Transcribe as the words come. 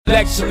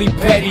Intellectually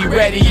petty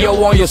radio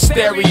on your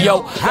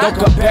stereo. Don't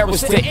compare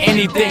us to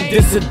anything,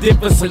 this a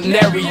different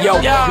scenario.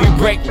 We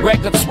break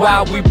records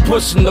while we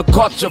pushing the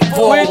culture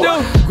forward.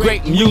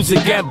 Great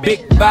music and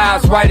big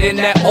vibes right in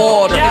that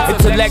order.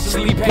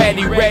 Intellectually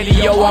petty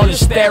radio on the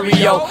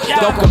stereo.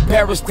 Don't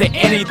compare us to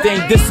anything,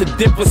 this a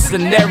different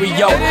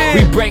scenario.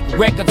 We break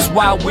records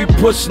while we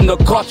pushing the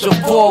culture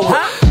forward.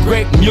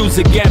 Great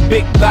music and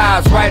big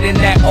vibes right in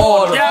that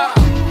order.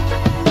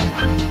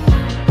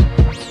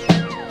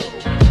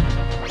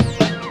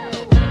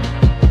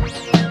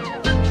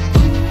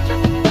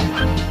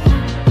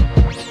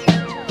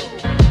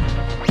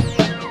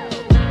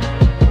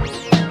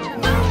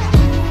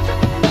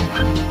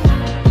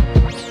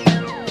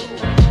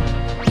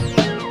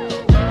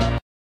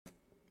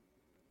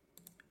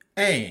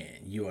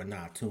 And you are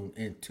now tuned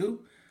into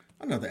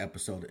another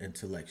episode of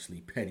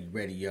Intellectually Petty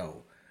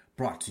Radio,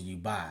 brought to you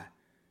by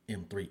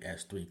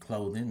M3S3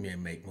 Clothing,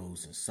 Men Make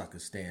Moves and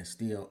Suckers Stand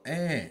Still,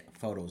 and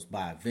Photos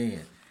by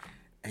Van.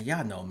 And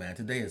y'all know, man,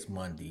 today is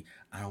Monday.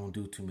 I don't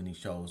do too many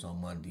shows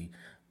on Monday,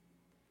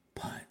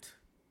 but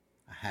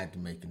I had to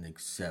make an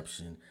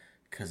exception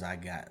because I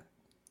got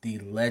the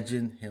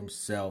legend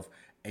himself,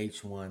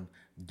 H1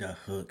 the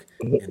Hook,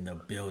 in the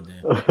building.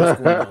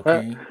 What's going on,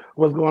 King?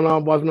 What's going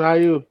on, boss man? How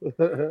you?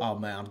 Oh,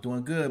 man, I'm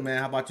doing good, man.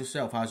 How about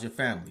yourself? How's your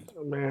family?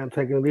 Man,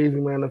 taking it easy,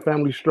 man. The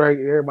family straight.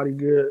 Everybody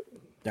good.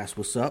 That's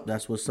what's up.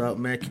 That's what's up,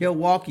 man.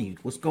 Milwaukee,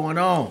 what's going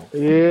on?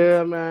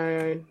 Yeah,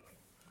 man.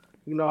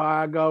 You know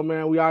how I go,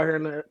 man. We out here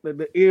in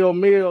the ill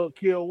mill,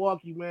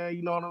 Milwaukee, man.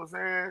 You know what I'm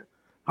saying?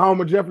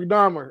 Home of Jeffrey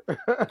Dahmer.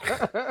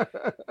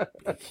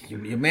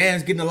 Your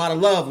man's getting a lot of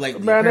love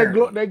lately. Man,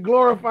 they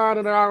glorifying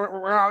it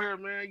around here,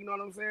 man. You know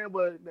what I'm saying?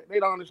 But they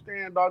don't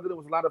understand, dog, that there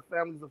was a lot of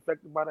families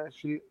affected by that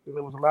shit. And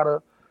there was a lot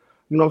of,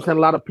 you know what I'm saying,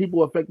 a lot of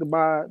people affected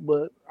by it.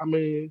 But, I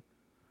mean,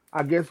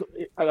 I guess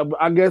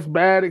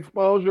bad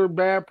exposure,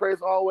 bad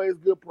press, always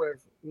good press.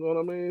 You know what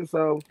I mean?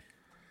 So,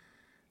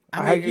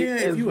 I mean,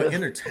 if you're an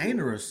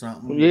entertainer or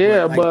something.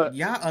 Yeah, but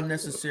y'all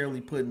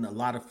unnecessarily putting a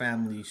lot of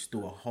families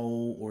through a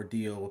whole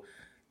ordeal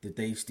that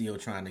they still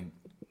trying to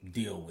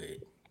deal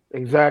with.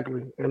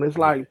 Kind And it's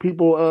like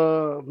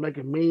people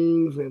making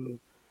memes and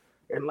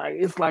like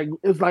it's like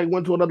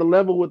went to another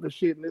level with the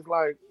shit. And it's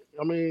like,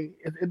 I mean,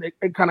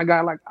 it kind of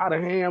got like out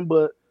of hand,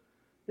 but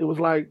it was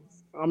like,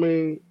 I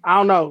mean, I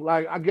don't know.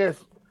 Like, I guess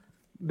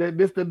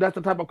that's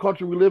the type of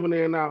culture we living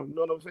in now. You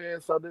know what I'm saying?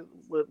 So this,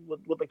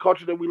 with the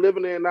culture that we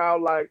living in now,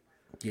 like,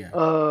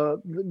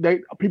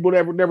 people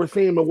never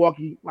seen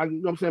Milwaukee. Like, you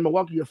know what I'm saying?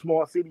 Milwaukee is a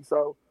small city,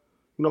 so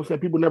you know what I'm saying?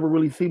 People never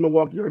really see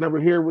Milwaukee or never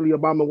hear really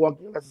about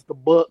Milwaukee unless it's the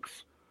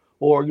Bucks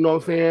or, you know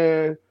what I'm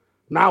saying?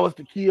 Now it's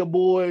the Kia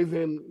Boys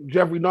and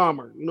Jeffrey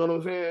Dahmer. You know what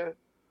I'm saying?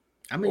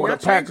 I mean, you're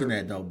changing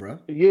that though, bro.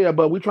 Yeah,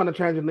 but we trying to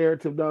change the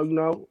narrative though. You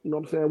know what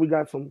I'm saying? We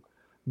got some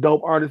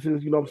dope artists. You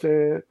know what I'm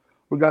saying?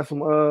 We got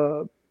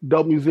some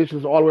dope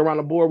musicians all the way around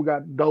the board. We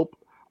got dope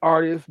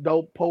artists,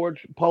 dope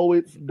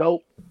poets,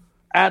 dope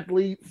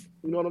athletes.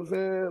 You know what I'm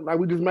saying? Like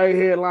we just made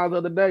headlines the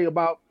other day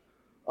about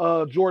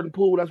Jordan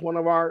Poole. That's one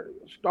of our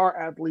star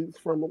athletes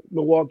from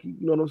Milwaukee.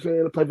 You know what I'm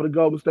saying? To play for the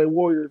Golden State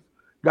Warriors.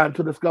 Got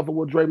into the scuffle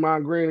with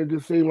Draymond Green. It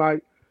just seemed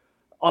like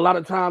a lot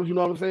of times, you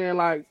know what I'm saying?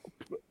 Like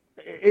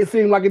it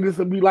seemed like it just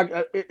would be like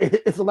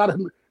it's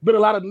been a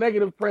lot of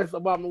negative press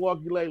about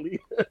Milwaukee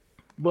lately.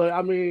 But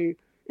I mean,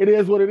 it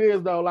is what it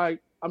is though. Like,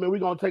 I mean, we're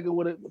gonna take it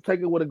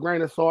with a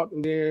grain of salt,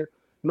 and then you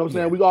know what I'm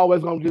saying, we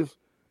always gonna just,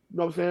 you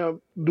know what I'm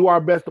saying, do our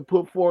best to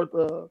put forth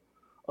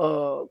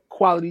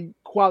quality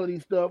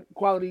stuff,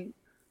 quality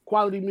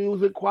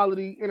music,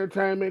 quality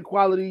entertainment,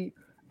 quality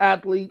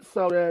athletes,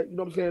 so that, you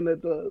know what I'm saying,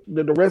 that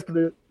the rest of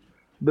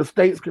the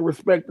states can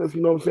respect us,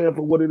 you know what I'm saying,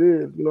 for what it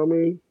is. You know what I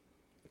mean?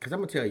 Because I'm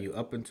gonna tell you,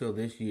 up until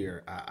this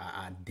year,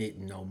 I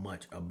didn't know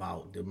much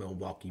about the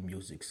Milwaukee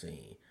music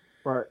scene.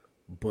 Right.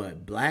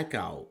 But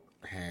Blackout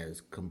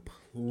has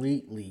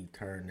completely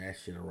turned that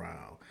shit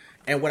around.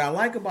 And what I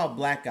like about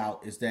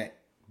Blackout is that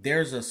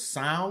there's a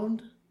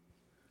sound,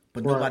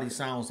 but nobody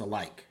sounds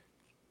alike.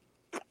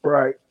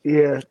 Right.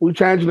 Yeah. We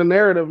changing the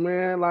narrative,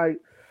 man. Like,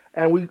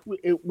 and we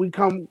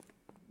come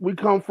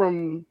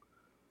from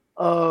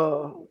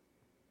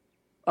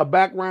a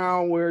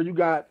background where you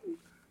got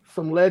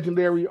some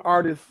legendary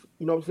artists,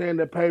 you know what I'm saying,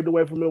 that paved the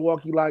way for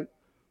Milwaukee, like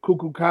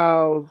Cuckoo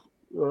Cows,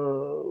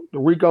 the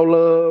Rico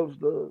Loves,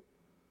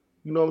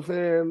 you know what I'm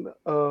saying,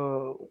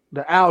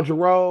 the Al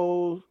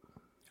Jarreau's.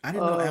 I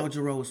didn't know Al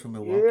Jarreau was from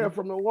Milwaukee. Yeah,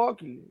 from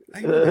Milwaukee.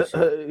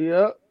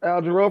 Yeah,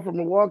 Al Jarreau from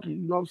Milwaukee.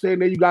 You know what I'm saying?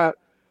 Then you got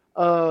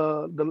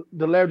the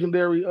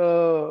legendary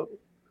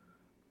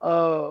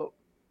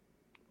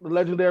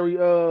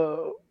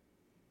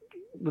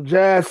the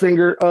jazz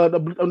singer,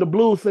 the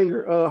blues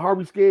singer,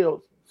 Harvey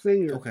Scales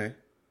Sr. Okay.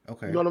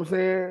 You know what I'm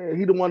saying?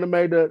 He the one that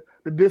made the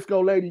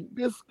disco lady.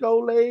 You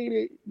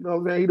know what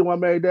I'm saying? He the one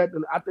that made that.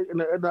 And I think and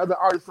the other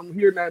artists from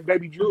here now,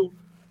 Baby Drew, you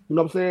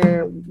know what I'm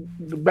saying?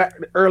 In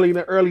the early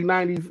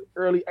 90s,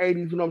 early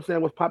 80s, you know what I'm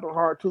saying, was popping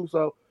hard too.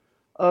 So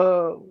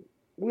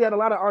we had a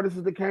lot of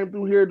artists that came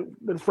through here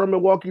that's from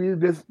Milwaukee,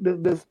 this you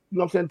know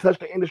what I'm saying, touched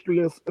the industry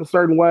in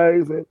certain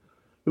ways. And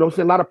You know what I'm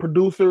saying? A lot of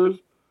producers,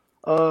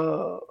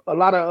 a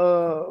lot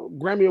of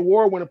Grammy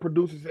Award winning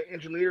producers and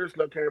engineers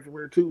that came from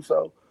here too.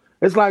 So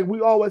it's like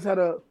we always had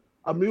a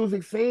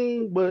music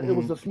scene, but it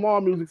was a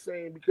small music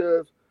scene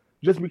because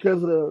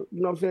of the,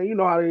 you know what I'm saying, you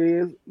know how it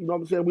is. You know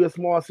what I'm saying? We a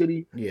small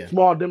city,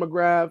 small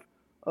demographic.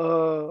 You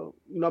know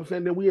what I'm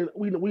saying? Then we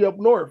up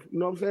north, you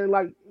know what I'm saying?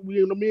 Like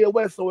we in the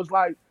Midwest, so it's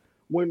like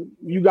when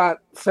you got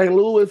St.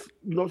 Louis,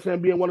 you know what I'm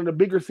saying, being one of the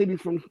bigger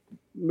cities from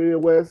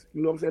Midwest,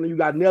 you know what I'm saying? And you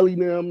got Nelly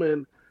them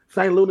and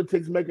St.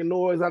 Lunatics making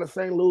noise out of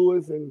St.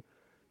 Louis, and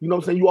you know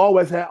what I'm saying? You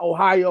always had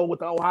Ohio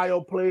with the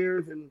Ohio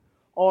players and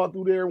all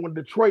through there. When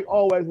Detroit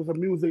always was a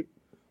music,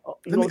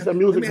 you know what I'm saying,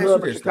 music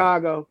hub in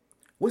Chicago.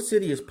 What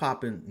city is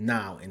popping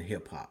now in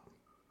hip hop?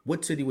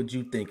 What city would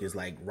you think is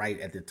like right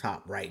at the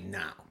top right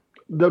now?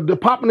 The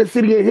popping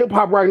city in hip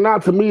hop right now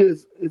to me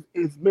is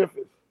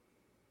Memphis.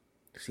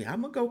 See,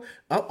 I'm gonna go.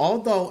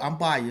 Although I'm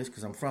biased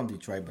because I'm from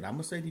Detroit, but I'm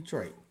gonna say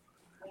Detroit.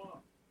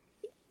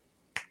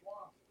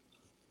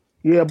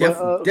 Yeah,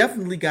 but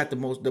definitely got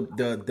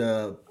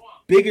the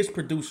biggest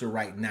producer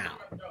right now.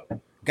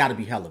 Got to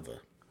be Helliver.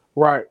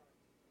 Right.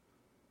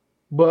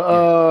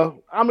 But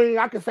I mean,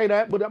 I can say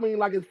that, but I mean,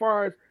 like as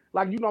far as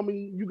like, you know what I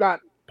mean, you got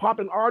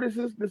popping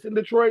artists that's in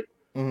Detroit.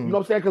 You know what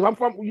I'm saying? Because I'm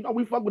from, you know,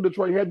 we fuck with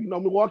Detroit heavy. You know,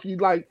 Milwaukee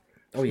like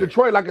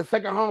Detroit like a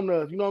second home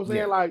to us. You know what I'm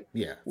saying? Like,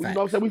 you know what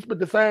I'm saying? We spit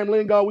the same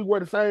lingo, we wear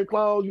the same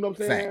clothes. You know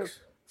what I'm saying?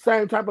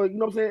 Same type of, you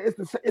know what I'm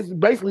saying? It's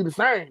basically the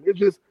same. It's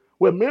just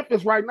with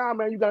Memphis right now,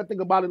 man. You got to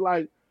think about it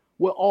like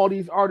with all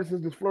these artists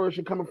that's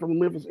flourishing coming from the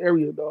Memphis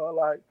area, dog.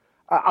 Like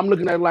I'm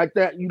looking at it like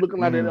that. You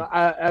looking at it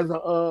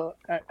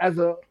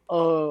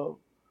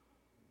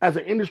as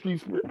an industry,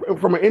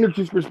 from an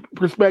industry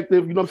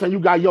perspective. You know what I'm saying? You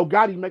got Yo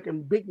Gotti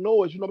making big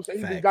noise. You know what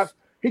I'm saying?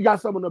 He got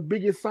some of the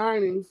biggest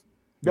signings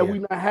that we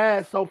done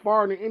had so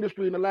far in the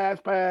industry in the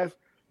last past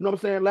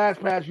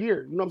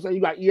year. You know what I'm saying?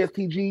 You got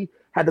ESTG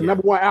had the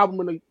number one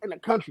album in the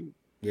country.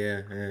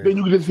 Yeah. Then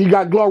you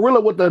got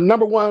Glorilla with the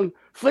number one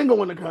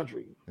single in the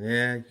country.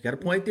 Yeah, you got a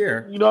point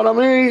there. You know what I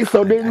mean?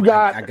 So then you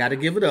got. I got to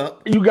give it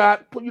up. You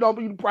got, you know,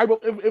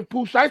 if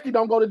Pooh Shiesty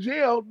don't go to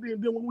jail,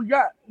 then what we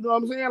got? You know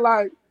what I'm saying?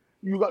 Like,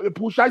 you got, if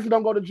Pooh Shiesty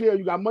don't go to jail,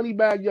 you got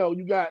Moneybagg Yo,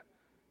 you got,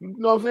 you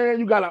know what I'm saying?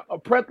 You got a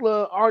plethora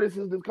of artists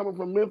that's coming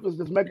from Memphis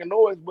that's making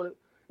noise, but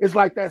it's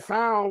like that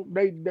sound,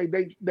 they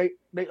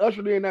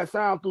ushered in that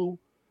sound through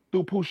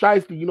Pooh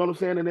Shiesty, you know what I'm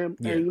saying? And then,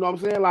 and you know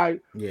what I'm saying?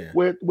 Like,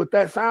 with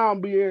that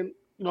sound being,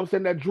 you know what I'm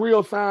saying, that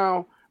drill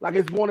sound, like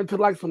it's going into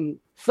like some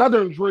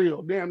Southern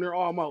drill, damn near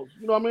almost.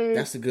 You know what I mean?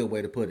 That's a good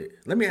way to put it.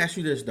 Let me ask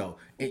you this though: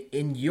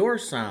 in your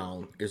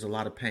sound, there's a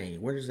lot of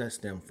pain. Where does that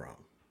stem from?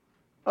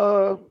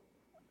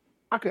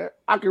 I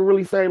can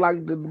really say like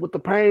with the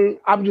pain,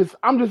 I'm just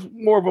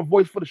more of a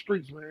voice for the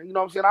streets, man. You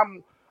know what I'm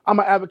saying? I'm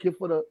an advocate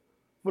for the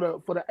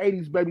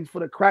 80s babies, for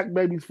the crack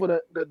babies, for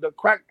the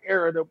crack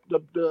era,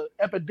 the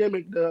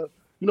epidemic, you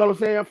know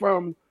what I'm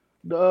saying,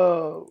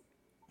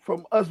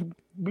 from us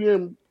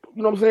being,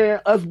 you know what I'm saying,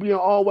 us being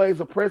always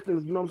oppressed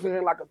as, you know what I'm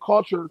saying, like a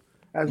culture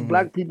as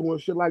black people and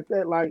shit like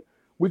that. Like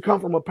we come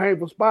from a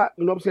painful spot,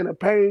 you know what I'm saying? The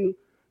pain,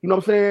 you know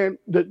what I'm saying,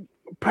 the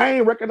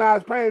pain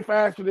recognize pain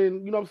faster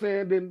than, you know what I'm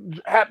saying, than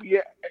happy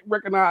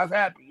recognize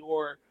happy,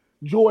 or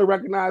joy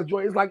recognize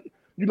joy. It's like,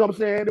 you know what I'm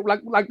saying,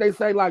 like they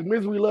say, like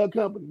misery love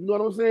company, you know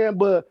what I'm saying?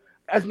 But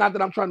that's not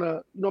that I'm trying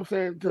to, you know what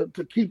I'm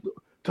saying,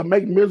 to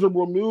make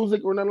miserable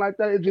music or nothing like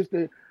that. It's just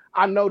that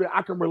I know that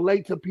I can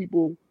relate to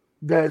people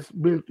that's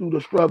been through the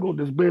struggle,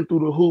 that's been through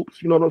the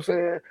hoops, you know what I'm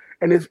saying?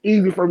 And it's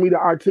easy for me to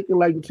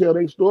articulate and tell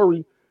their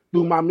story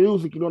through my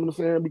music, you know what I'm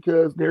saying?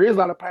 Because there is a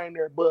lot of pain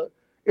there, but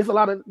it's a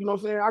lot of, you know what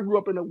I'm saying? I grew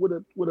up with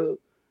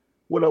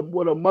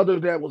a mother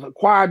that was a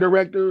choir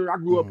director. I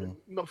grew up in,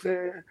 you know what I'm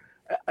saying?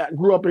 I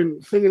grew up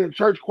in singing in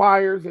church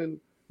choirs, and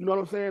you know what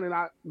I'm saying? And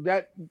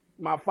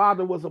my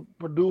father was a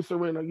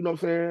producer, and you know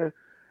what I'm saying?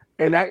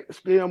 And that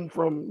stemmed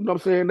from, you know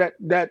what I'm saying,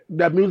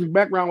 that music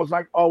background was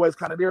like always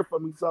kind of there for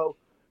me. So,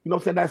 you know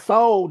what I'm saying, that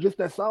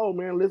soul,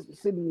 man,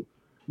 listening to,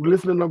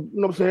 you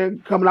know what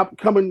I'm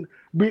saying,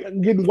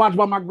 getting watched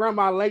by my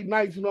grandma late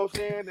nights, you know what I'm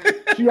saying? And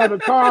she having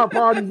car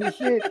parties and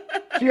shit.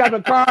 She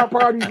having car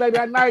parties late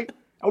at night,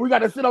 and we got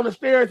to sit on the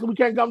stairs, so we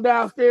can't come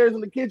downstairs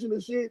in the kitchen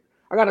and shit.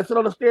 I got to sit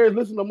on the stairs,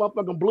 listen to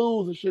motherfucking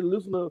blues and shit,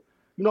 listen to,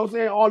 you know what I'm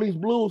saying, all these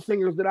blues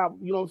singers that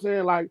you know what I'm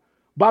saying, like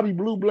Bobby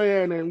Blue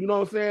Bland, and you know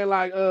what I'm saying,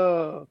 like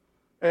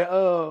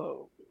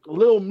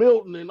Lil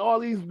Milton, and all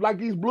these, like,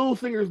 these blues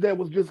singers that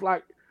was just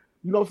like,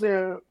 you know what I'm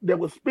saying, that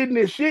was spitting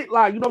this shit,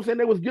 like, you know what I'm saying,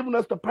 they was giving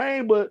us the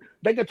pain, but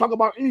they can talk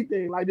about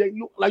anything. Like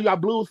you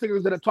got blues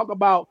singers that talk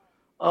about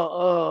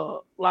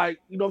like,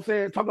 you know what I'm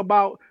saying, talk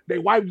about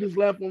their wife just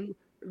left them.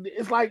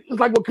 It's like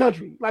with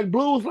country. Like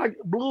blues like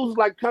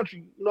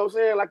country, you know what I'm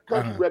saying? Like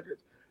country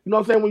records. You know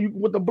what I'm saying?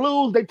 With the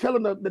blues, they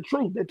telling the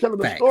truth. They're telling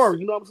the story,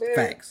 you know what I'm saying?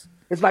 Facts.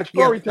 It's like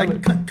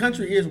storytelling. Like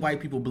country is white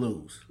people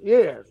blues.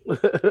 Yeah.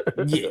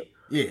 yeah.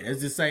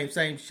 It's the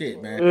same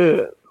shit, man.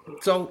 Yeah.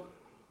 So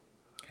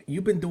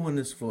you've been doing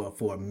this for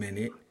a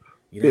minute.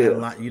 You done had a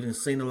lot. You done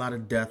seen a lot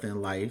of death in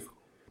life.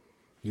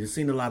 You done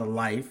seen a lot of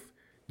life.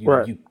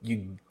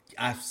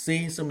 I've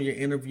seen some of your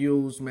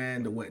interviews,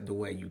 man. The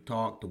way you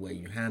talk, the way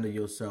you handle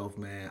yourself,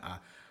 man.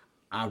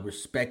 I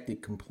respect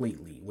it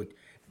completely.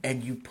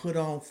 And you put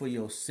on for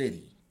your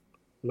city,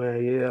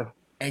 Man, yeah.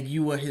 and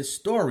you a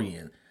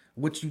historian.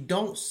 What you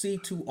don't see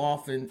too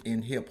often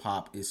in hip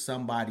hop is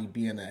somebody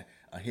being a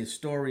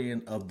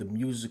historian of the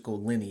musical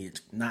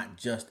lineage, not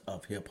just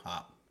of hip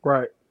hop.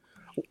 Right.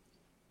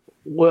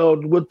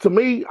 Well, to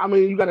me, I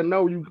mean, you got to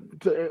know in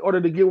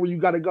order to get where you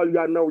got to go, you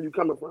got to know where you're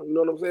coming from. You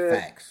know what I'm saying?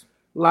 Facts.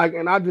 Like,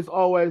 and I just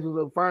always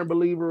was a firm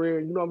believer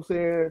in, you know what I'm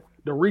saying,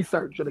 the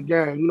research of the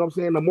game. You know what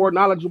I'm saying? The more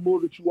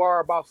knowledgeable that you are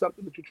about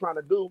something that you're trying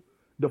to do,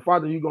 the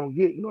farther you're gonna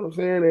get. You know what I'm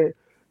saying? And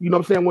you know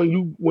what I'm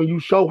saying, when you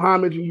show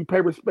homage and you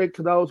pay respect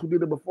to those who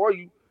did it before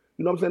you,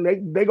 you know what I'm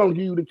saying, they gonna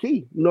give you the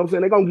key. You know what I'm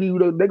saying? They're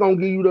gonna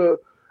give you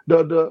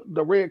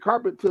the red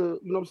carpet to,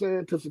 you know what I'm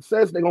saying, to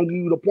success. They're gonna give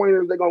you the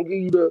pointers, they're gonna give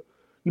you the,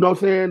 you know what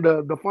I'm saying,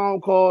 the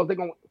phone calls, they're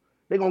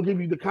gonna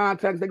give you the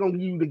contacts, they're gonna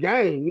give you the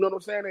game. You know what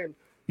I'm saying? And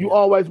you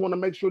always want to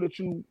make sure that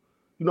you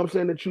know what I'm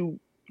saying, that you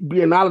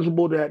being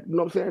knowledgeable, that, you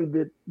know what I'm saying,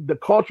 that the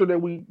culture that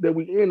we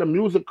in, the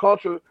music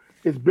culture,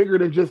 is bigger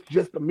than just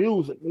the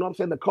music. You know what I'm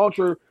saying? The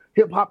culture,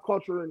 hip hop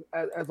culture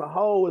as a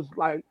whole is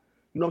like,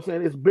 you know what I'm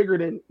saying, it's bigger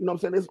than, you know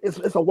what I'm saying,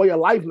 it's a way of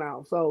life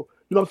now. So,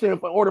 you know what I'm saying,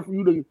 in order for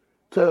you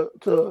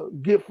to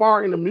get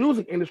far in the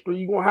music industry,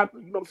 you're gonna have to,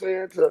 you know what I'm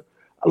saying, to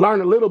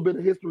learn a little bit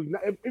of history. Now,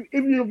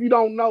 even if you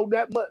don't know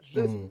that much,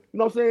 just, you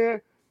know what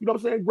I'm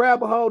saying,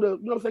 grab a hold of,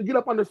 you know what I'm saying, get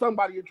up under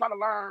somebody and try to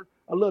learn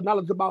a little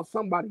knowledge about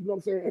somebody, you know what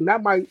I'm saying? And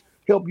that might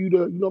help you to,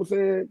 you know what I'm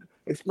saying,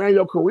 expand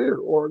your career,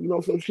 or, you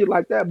know, some shit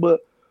like that. But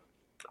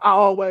I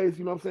always,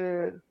 you know what I'm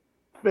saying,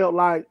 felt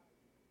like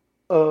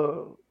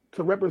to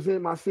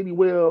represent my city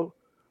well,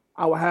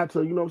 I would have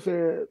to, you know what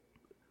I'm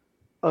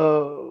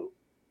saying,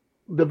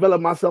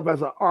 develop myself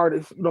as an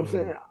artist, you know what I'm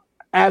saying,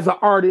 as an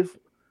artist,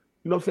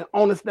 you know what I'm saying,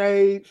 on the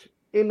stage,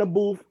 in the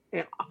booth,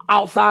 and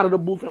outside of the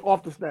booth and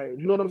off the stage.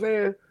 You know what I'm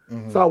saying?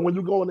 So when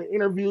you go into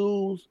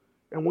interviews,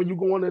 and when you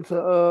going into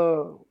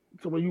so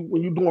when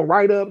you doing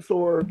write-ups,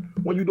 or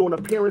when you doing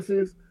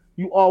appearances,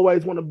 you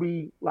always want to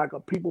be like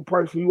a people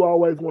person. You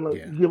always want to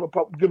give a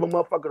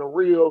motherfucker the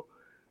real,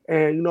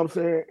 and, you know what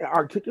I'm saying,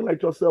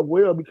 articulate yourself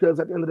well, because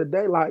at the end of the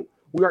day, like,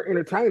 we are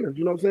entertainers.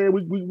 You know what I'm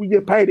saying? We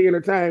get paid to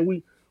entertain.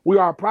 We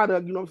are a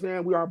product. You know what I'm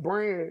saying? We are a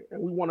brand,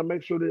 and we want to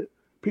make sure that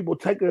people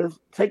take us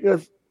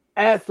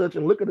as such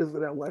and look at us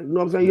that way. You know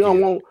what I'm saying? You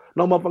don't want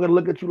no motherfucker to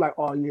look at you like,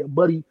 oh yeah,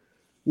 buddy,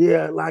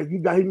 yeah, like he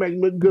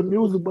make good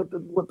music, but the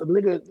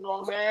nigga, you know what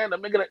I'm saying? The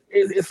nigga,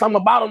 it's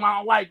something about him I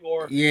don't like,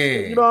 or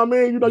you know what I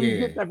mean? You know, you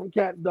get that from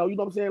cats though. You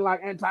know what I'm saying?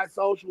 Like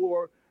antisocial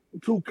or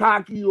too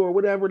cocky or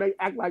whatever. They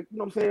act like, you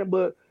know what I'm saying,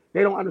 but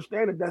they don't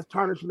understand that that's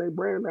tarnishing their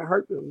brand and that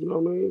hurt them. You know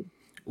what I mean?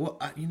 Well,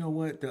 you know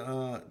what,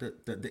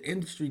 the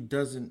industry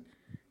doesn't.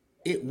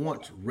 It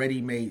wants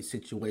ready-made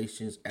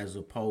situations as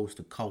opposed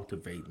to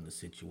cultivating the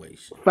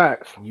situation.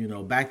 Facts. You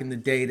know, back in the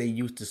day, they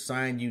used to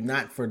sign you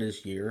not for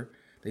this year.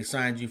 They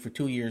signed you for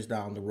 2 years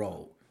down the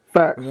road.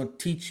 Facts. We're going to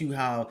teach you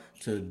how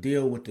to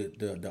deal with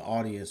the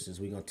audiences.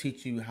 We're going to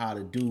teach you how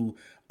to do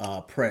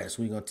press.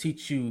 We're going to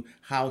teach you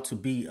how to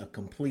be a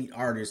complete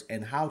artist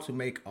and how to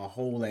make a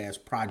whole-ass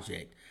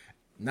project.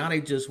 Now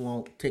they just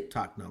want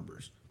TikTok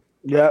numbers.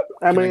 Yeah,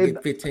 I mean, I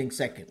get 15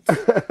 seconds.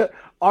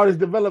 Artist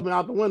development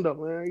out the window,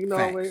 man. You know,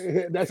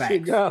 that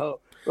shit go.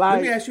 Like,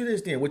 let me ask you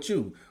this then. With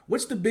you,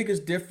 what's the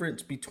biggest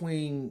difference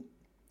between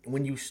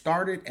when you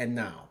started and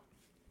now,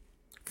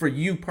 for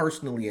you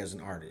personally as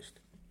an artist?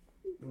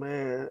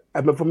 Man,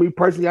 I mean, for me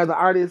personally as an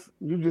artist,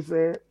 you just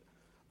said,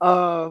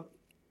 I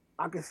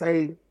can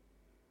say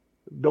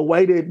the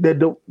way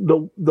that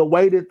the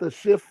way that the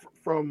shift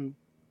from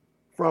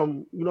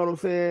you know what I'm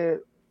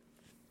saying,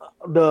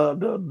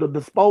 the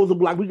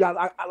disposable, like we got,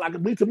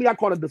 to me I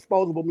call it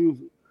disposable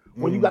music.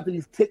 When you got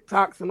these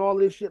TikToks and all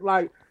this shit,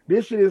 like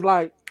this shit is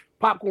like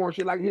popcorn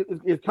shit, like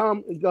it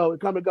come and go, it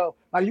come and go.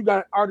 Like you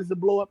got artists that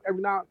blow up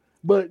every now,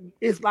 but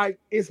it's like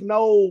it's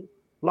no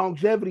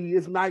longevity.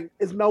 It's the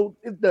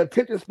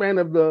attention span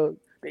of the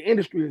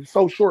industry is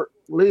so short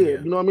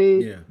lived. You know what I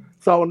mean? Yeah.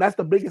 So, and that's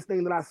the biggest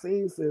thing that I've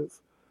seen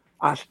since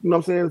you know what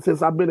I'm saying,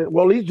 since I've been at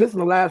least just in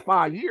the last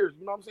 5 years.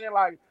 You know what I'm saying?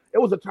 Like it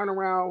was a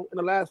turnaround in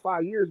the last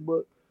 5 years,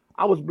 but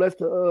I was blessed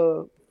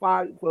to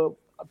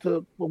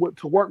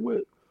work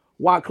with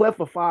Wyclef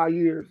for 5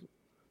 years.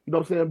 You know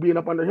what I'm saying? Being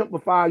up under him for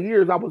 5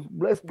 years, I was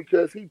blessed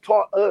because he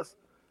taught us,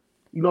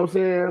 you know what I'm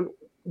saying,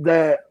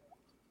 that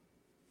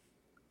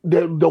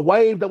the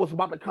wave that was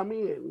about to come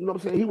in. You know what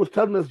I'm saying? He was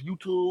telling us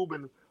YouTube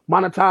and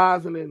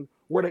monetizing and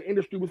where the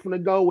industry was going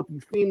to go with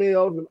these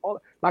females and all.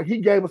 Like he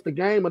gave us the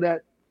game of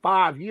that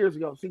 5 years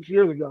ago, 6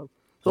 years ago.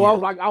 So I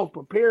was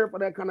prepared for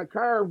that kind of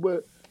curve,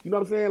 but you know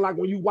what I'm saying? Like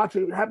when you watch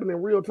it happen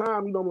in real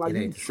time, you know, like it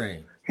ain't the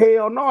same.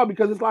 Hell no,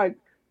 because it's like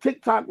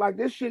TikTok, like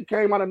this shit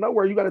came out of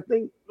nowhere. You got to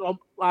think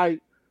like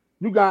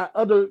you got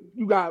other,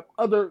 you know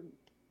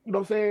what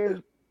I'm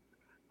saying,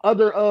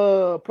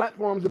 other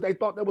platforms that they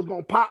thought that was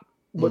gonna pop,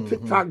 but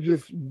TikTok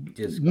just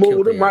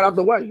moved them right out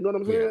the way. You know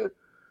what I'm saying?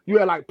 You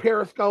had like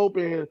Periscope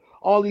and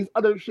all these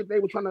other shit they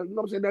were trying to, you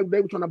know what I'm saying,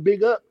 they were trying to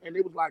big up, and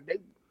it was like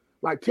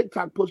like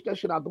TikTok pushed that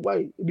shit out the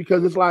way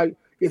because it's like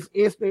it's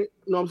instant.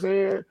 You know what I'm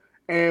saying?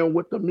 And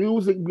with the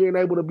music being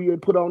able to be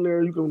put on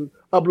there, you can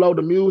upload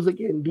the music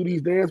and do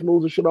these dance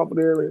moves and shit off of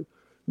there. And you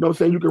know what I'm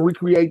saying? You can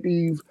recreate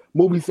these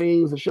movie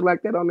scenes and shit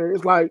like that on there.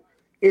 It's like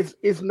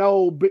it's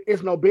no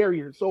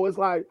barrier. So it's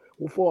like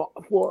for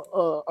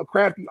a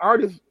crafty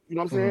artist, you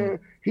know what I'm saying?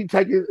 He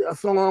take a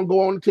song,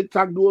 go on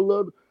TikTok, do a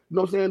little, you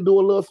know what I'm saying, do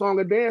a little song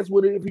and dance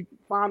with it. If he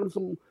find him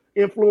some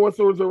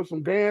influencers or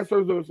some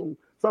dancers or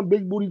some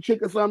big booty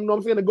chick or something, you know what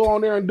I'm saying, to go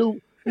on there and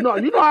do, you know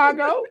how I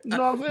go. You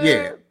know what I'm saying?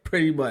 Yeah,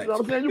 pretty much. You know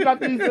what I'm saying? You got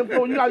these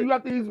you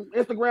got these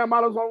Instagram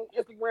models on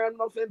Instagram, you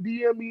know what I'm saying,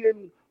 DM me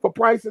and for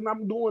price and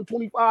I'm doing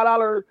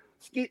 $25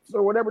 skits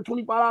or whatever,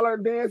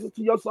 $25 dances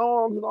to your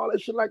songs and all that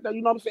shit like that.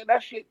 You know what I'm saying?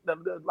 That shit,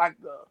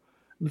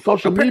 the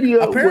social media.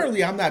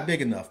 Apparently, I'm not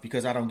big enough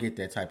because I don't get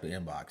that type of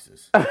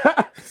inboxes.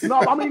 No,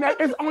 I mean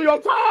it's on your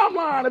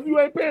timeline. If you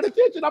ain't paying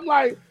attention, I'm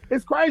like,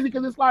 it's crazy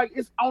because it's like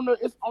it's on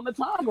the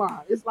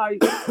timeline. It's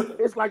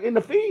like in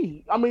the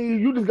feed. I mean,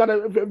 you just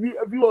gotta if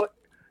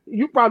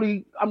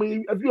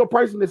you're a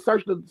person that's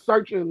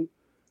searching,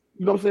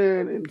 you know what I'm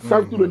saying, and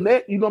surf through the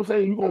net, you know what I'm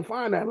saying, you're gonna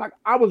find that. Like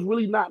I was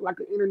really not like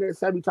an internet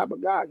savvy type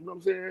of guy, you know what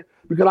I'm saying?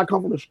 Because I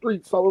come from the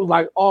streets, so it was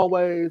like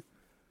always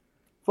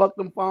fuck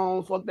them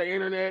phones, fuck the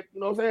internet, you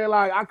know what I'm saying?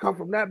 Like I come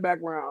from that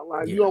background.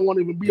 Like you don't want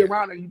to even be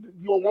around it. You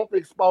don't want the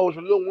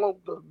exposure, you don't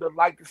want the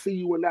like to see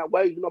you in that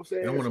way, you know what I'm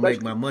saying? I don't want to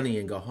make my money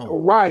and go home.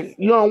 Right.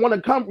 You don't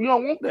want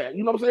that.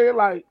 You know what I'm saying?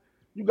 Like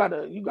you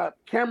got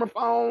camera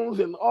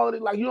phones and all of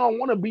it. Like you don't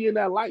want to be in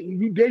that light.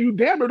 You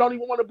damn near don't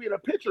even want to be in a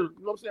picture. You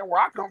know what I'm saying?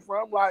 Where I come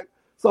from, like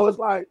so it's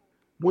like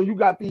when you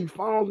got these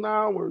phones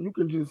now, where you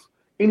can just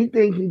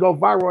anything can go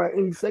viral at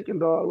any second,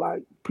 dog.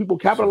 Like people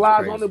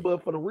capitalize on it,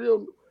 but for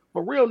real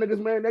niggas,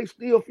 man, they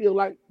still feel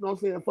like, you know what I'm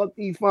saying? Fuck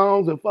these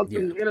phones and fuck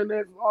the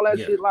internet and all that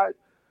shit. Like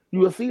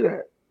you will see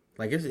that.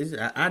 Like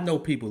I know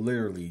people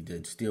literally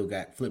that still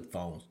got flip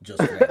phones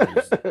just for that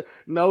reason.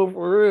 No,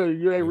 for real,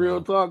 you ain't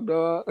real talk,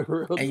 dog.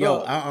 Real talk.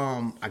 Yo,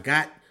 I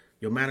got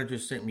your manager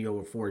sent me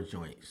over 4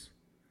 joints.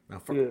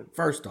 Now,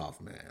 first off,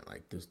 man,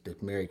 like this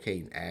Mary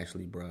Kate and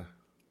Ashley, bruh.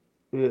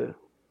 Yeah.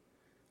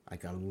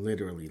 Like I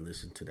literally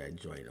listened to that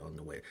joint on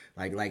the way.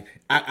 Like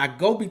I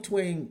go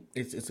between.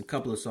 It's a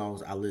couple of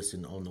songs I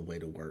listen on the way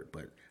to work,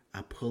 but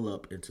I pull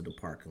up into the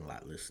parking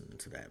lot listening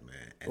to that,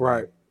 man. And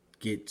right.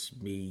 Gets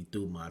me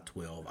through my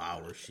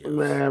 12-hour shift.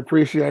 Man,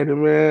 appreciate it,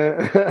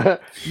 man.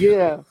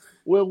 Yeah.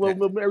 Well,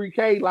 with Mary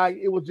Kay, like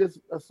it was just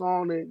a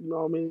song that, you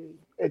know what I mean,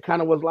 it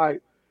kind of was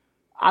like,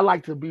 I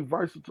like to be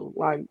versatile.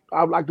 Like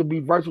I like to be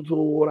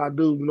versatile with what I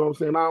do, you know what I'm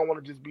saying? I don't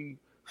want to just be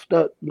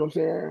stuck, you know what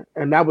I'm saying?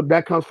 And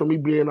that comes from me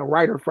being a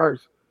writer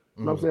first.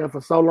 You know what I'm saying?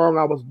 For so long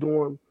I was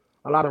doing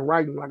a lot of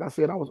writing. Like I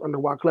said, I was under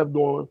Wyclef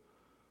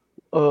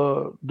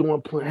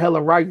doing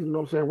hella writing, you know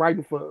what I'm saying?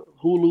 Writing for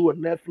Hulu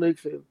and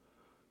Netflix and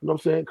you know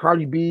what I'm saying,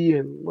 Cardi B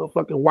and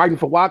motherfucking writing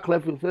for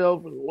Wyclef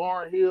himself and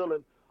Lauryn Hill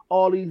and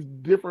all these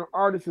different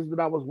artists that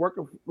I was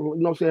working for,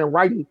 you know what I'm saying,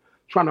 writing,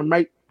 trying to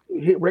make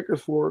hit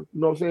records for,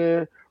 you know what I'm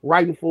saying,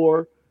 writing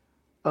for,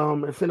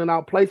 and sending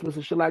out placements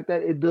and shit like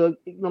that. It does,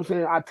 you know what I'm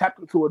saying, I tapped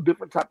into a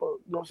different type of,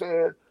 you know what I'm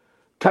saying,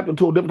 tapped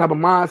into a different type of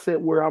mindset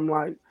where I'm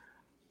like,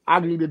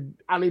 I need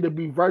to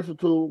be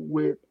versatile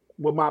with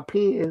my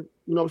pen, you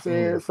know what I'm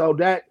saying? So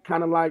that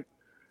kind of like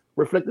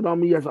reflected on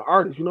me as an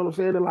artist, you know what I'm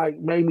saying? And like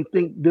made me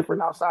think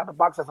different outside the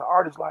box as an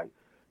artist. Like,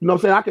 you know what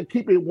I'm saying? I could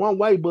keep it one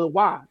way, but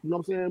why? You know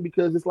what I'm saying?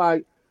 Because it's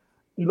like,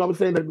 you know what I'm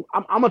saying? That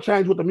I'm gonna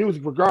change with the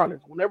music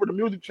regardless. Whenever the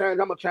music changes,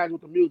 I'm gonna change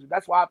with the music.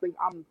 That's why I think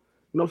I'm, you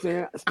know what I'm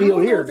saying, still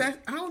here.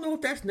 I don't know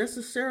if that's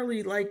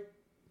necessarily like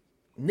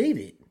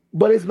needed.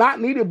 But it's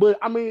not needed. But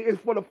I mean, it's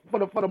for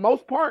the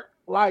most part.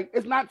 Like,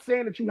 it's not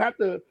saying that you have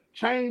to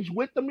change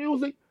with the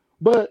music,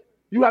 but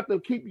you have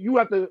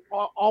to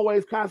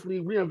always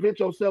constantly reinvent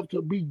yourself to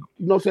be, you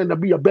know what I'm saying, to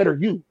be a better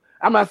you.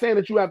 I'm not saying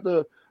that you have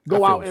to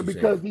go out and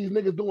because these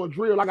niggas doing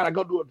drill, I gotta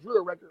go do a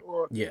drill record,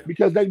 or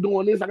because they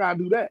doing this, I gotta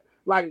do that.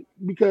 Like,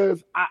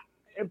 because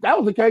if that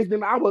was the case,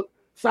 then I would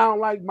sound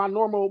like my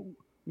normal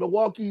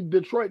Milwaukee,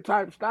 Detroit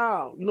type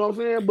style. You know what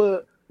I'm saying?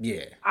 But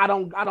I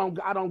don't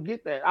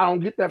get that. I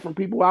don't get that from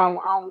people. I don't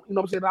you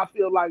know what I'm saying? I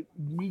feel like,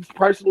 me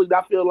personally,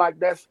 I feel like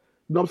that's,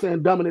 you know what I'm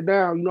saying, dumbing it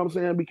down, you know what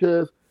I'm saying?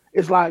 Because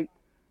it's like,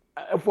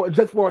 for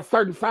a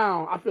certain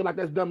sound, I feel like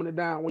that's dumbing it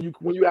down when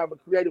you have a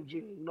creative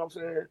gene, you know what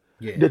I'm saying?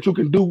 Yeah. That you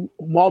can do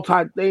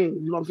multi things,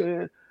 you know what I'm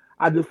saying?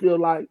 I just feel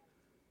like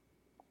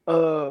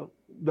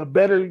the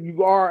better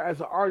you are as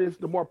an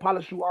artist, the more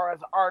polished you are as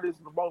an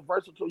artist, the more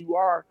versatile you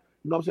are,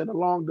 you know what I'm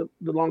saying?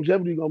 The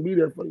longevity gonna be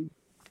there for you.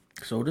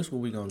 So this is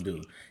what we're gonna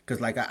do. Cause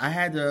like I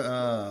had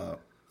to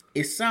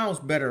it sounds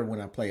better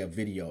when I play a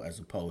video as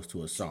opposed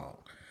to a song.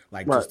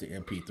 Like just the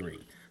MP3.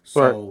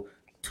 So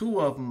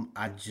 2 of them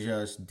I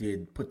just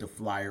put the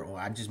flyer on.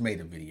 I just made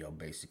a video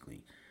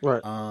basically.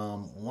 Right.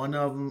 One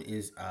of them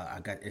is I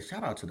got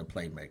shout out to the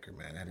Playmaker,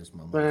 man. That is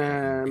my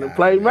man. The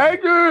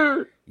Playmaker.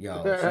 Man.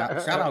 Yo,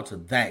 shout out to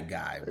that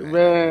guy,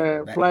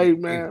 man.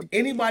 Man, If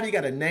anybody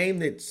got a name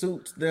that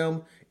suits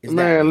them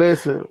Man,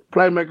 listen,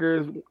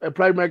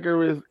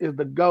 Playmaker is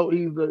the GOAT.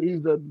 He's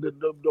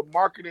the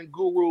marketing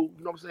guru. You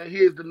know what I'm saying? He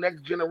is the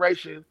next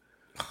generation.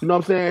 You know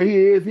what I'm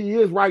saying? He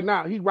is right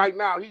now. He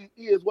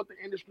is what the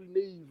industry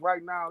needs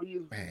right now. He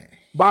is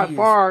by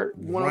far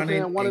one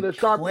of the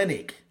sharp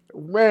clinic.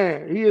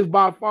 Man, he is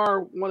by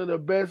far one of the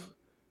best,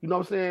 you know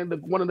what I'm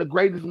saying, one of the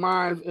greatest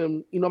minds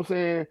in, you know what I'm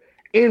saying,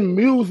 in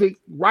music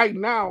right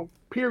now,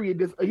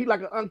 period. He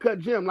like an uncut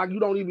gem. Like he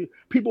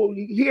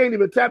ain't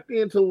even tapped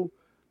into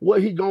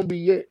what he gonna be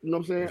yet, you know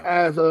what I'm saying,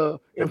 as a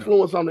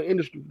influence on the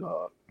industry,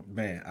 dog.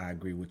 Man, I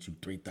agree with you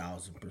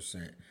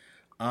 3,000%.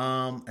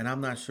 And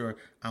I'm not sure,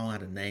 I don't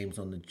have the names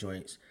on the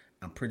joints.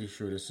 I'm pretty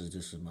sure this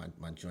is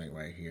my joint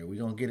right here.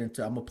 I'm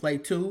gonna play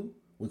 2.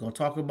 We're gonna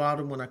talk about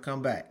them when I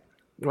come back.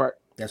 Right.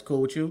 That's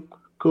cool with you?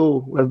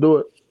 Cool. Let's do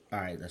it. All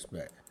right, that's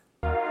bet.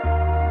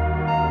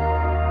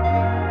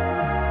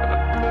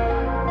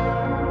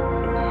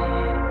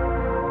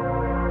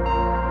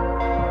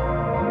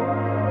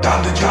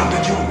 John the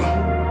Jeweler.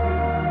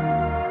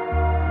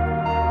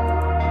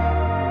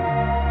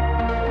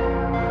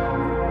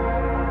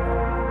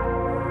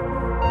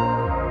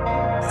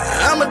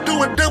 I'ma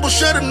do a double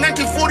shot in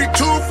 1942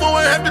 before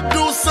I have to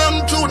do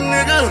something to a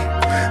nigga.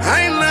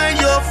 I ain't lying,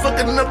 you're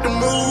fucking up the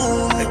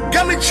mood.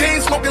 Got me chain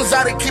smoking,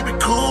 Zoddy, keep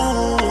it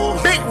cool.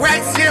 Big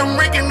racks here, I'm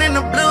raking in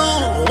the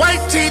blue.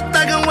 White teeth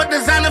thugging with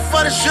designer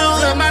for the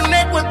shoes. On my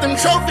neck with them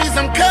trophies,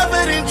 I'm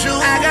covered in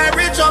jewels. I got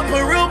rich on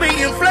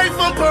Peruvian flake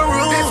from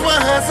Peru. This what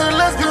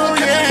hustlers do,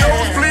 yeah.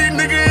 Nosebleed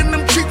nigga in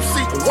them cheap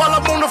seats. While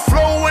I'm on the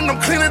floor and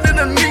I'm cleaner than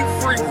a neat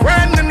freak.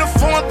 Riding in the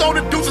phone, throw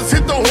the deuces,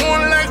 hit the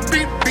horn like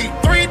beep beep.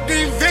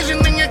 3D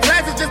vision in your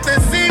glasses just to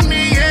see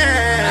me,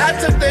 yeah. I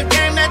took the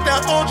game that the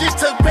OGs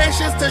took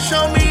patience to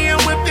show me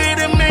and whipped it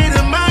and made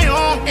it my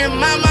own. And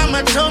my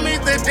mama told me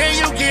the day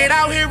you get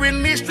out here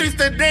in these streets,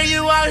 the day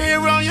you out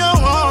here on your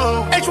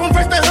own. H1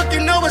 press the hook,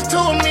 you know it's two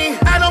of me.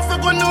 I don't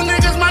fuck with new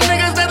niggas, my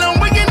niggas that don't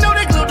win, you know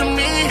they glued to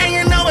me. And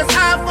you know it's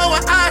eye for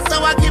an eye,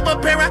 so I keep a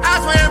pair of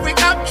eyes for every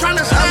up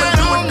trying to slide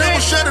on me. I'ma do a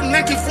double shot in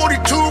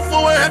 1942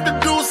 before I have to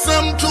do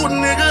something to a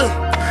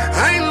nigga.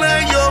 I ain't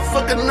lying, you're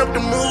fucking up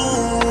the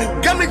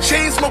mood. Got me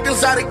chain smoking,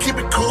 Zoddy, keep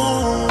it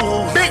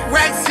cool. Big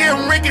racks here,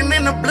 I'm raking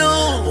in the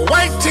blue.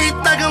 White teeth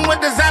thugging with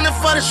designer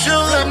for the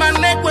shoes. On my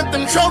neck with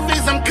them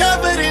trophies, I'm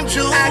covered in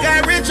jewels. I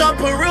got rich on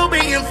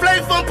Peruvian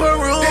flake from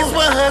Peru. This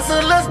what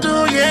hustlers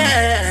do,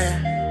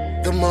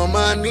 yeah. The more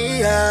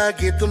money I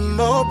get, the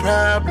more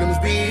problems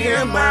be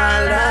in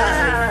my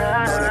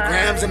life. Throw the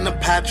grams in the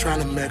pot, trying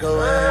to make a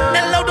way.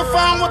 And load the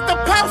phone with the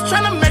pops,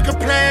 trying to make a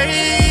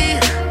play.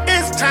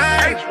 It's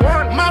time.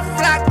 My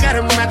flock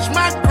gotta match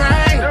my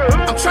grind.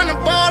 I'm tryna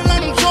ball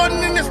on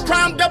Jordan in his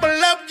prime, double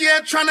up, yeah.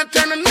 Tryna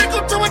turn a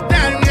nickel to a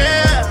dime,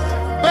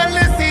 yeah.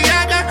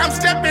 Balenciaga, I'm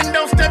stepping,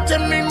 don't step to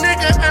me,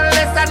 nigga,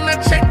 unless I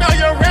done checked all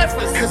your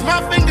reference. Cause my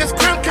fingers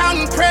cramp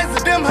counting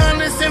presents, them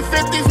hundreds and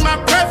fifties my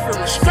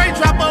preference. Straight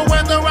drop of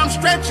whether I'm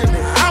stretching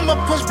it. I'ma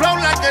push blow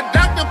like a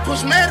doctor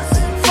push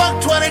medicine.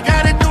 Fuck 12, they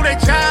gotta do their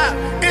job.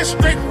 It's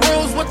strict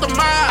rules with the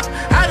mob.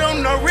 I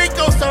don't know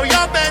Rico, so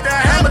y'all better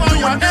have on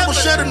your double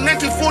shot in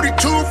 1942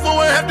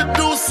 before I have to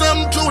do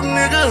something to a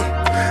nigga.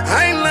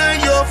 I ain't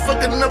lying, you're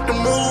fucking up the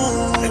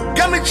mood.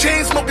 Got me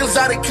chain smoking,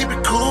 Zoddy, keep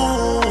it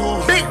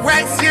cool. Big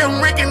racks here,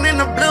 I'm raking in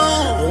the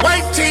blue.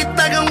 White teeth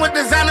thugging with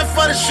designer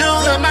for the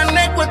shoes. On my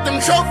neck with them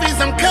trophies,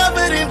 I'm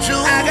covered in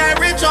jewels. I got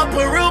rich on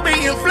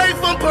Peruvian flake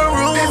from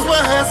Peru. This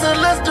what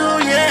hustlers do,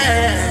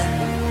 yeah.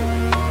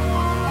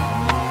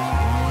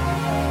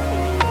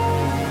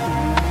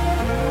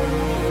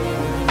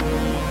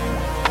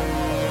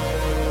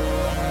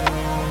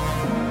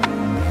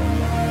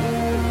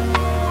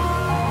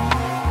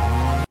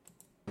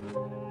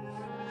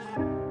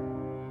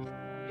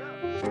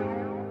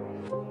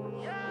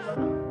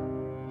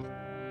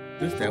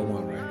 This that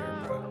one right here,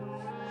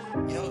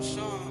 bro. Yo,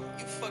 Sean,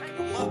 you fucking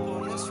them up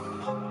on this one.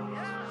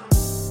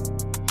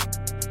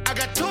 I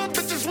got 2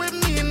 bitches with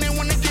me and they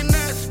wanna get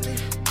nasty.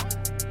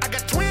 I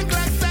got twin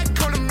glass that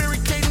call them Mary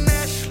Kate and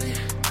Ashley.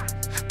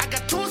 I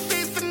got 2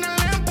 seats in the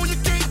Lambo, you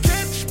can't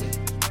catch me.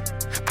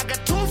 I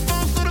got 2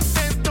 phones so the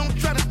feds don't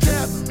try to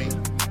tap me.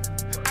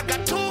 I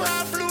got 2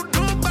 high flew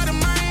Dubai to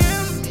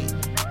Miami.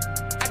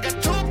 I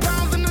got 2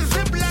 pounds in the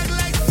Ziploc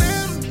like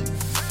Sammy.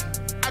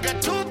 I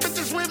got 2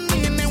 bitches with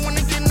me and they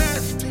wanna get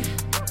nasty.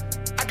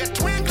 I got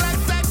twin glass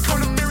that call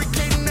them Mary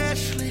Kate and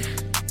Ashley.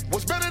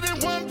 What's better than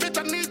one bitch?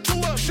 I need 2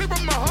 up. She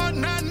broke my heart,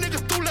 9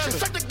 niggas through that. She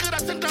sucked it good, I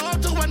sent her off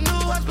to a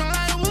new husband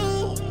like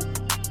woo.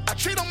 I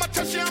cheat on my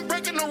test, yeah, I'm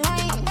breaking the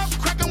rules. I'm up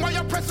cracking while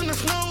y'all pressing the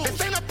snooze.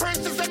 This ain't a prank,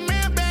 this a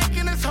man back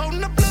and it's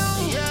holding the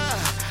blue. Yeah,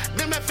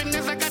 them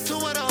FNs, I got 2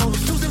 of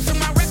those. 2 zips in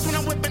my wrist when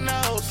I'm whipping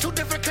those. 2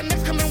 different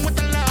connects coming with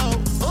the load.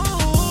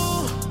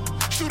 Ooh,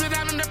 shoot it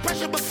out under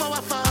pressure before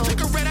I fall.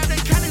 Took a red out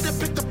and county to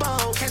pick the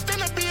ball. Can't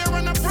stand up here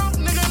on a broke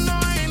nigga, no,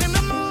 I ain't in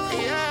the mood.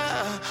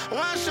 Yeah,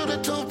 1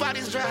 shooter, 2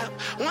 bodies drop.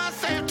 1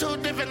 save, 2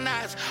 different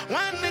nights. 1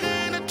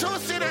 nigga in a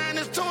 2-seater and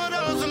there's 2 of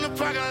those in the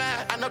parking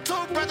lot. I know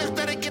 2 brothers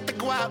that'll get the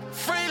guap.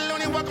 Free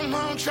loony, welcome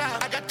home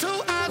child. I got 2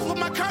 eyes with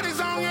my Cardi's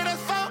on, yeah,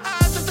 that's 4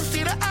 eyes just to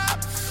see the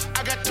ops.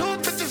 I got 2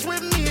 bitches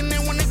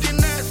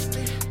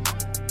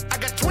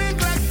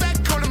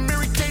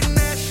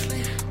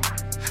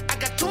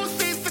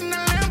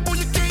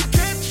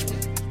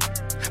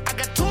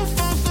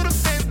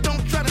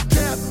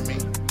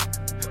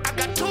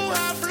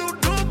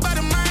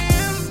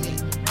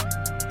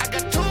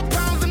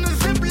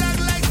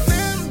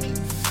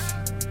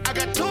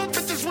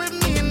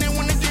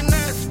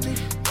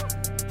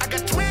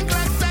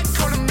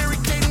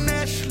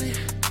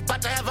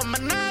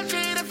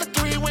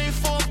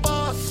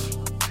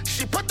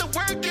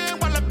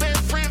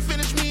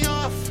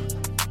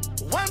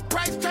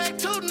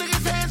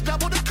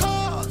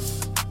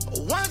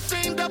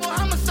scene, double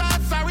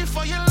homicide, sorry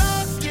for your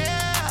loss,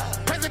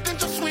 yeah.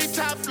 Presidential suite,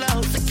 top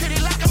flow,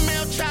 security like a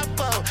male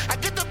chapo. I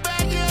get the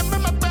bag, yeah, I'm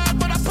in my bag,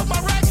 but I put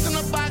my racks in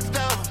the box,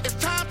 though. It's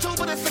time to,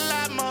 but it's a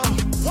lot more.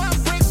 One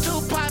brick,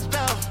 two pots,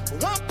 though.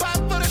 One pot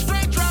for the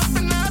straight drop,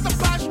 and the other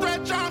pot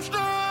stretch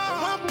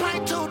Armstrong. One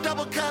pint, two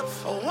double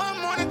cups. One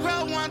morning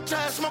grow, one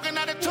touch. Smoking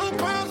out of 2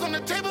 pounds on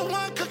the table,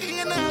 one cookie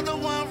and the other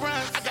one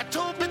runs. I got 2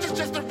 bitches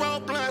just to roll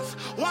blunts.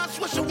 One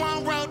swisher,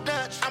 one roll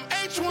Dutch. I'm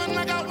H1,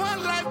 I got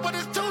one life, but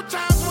it's 2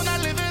 times when I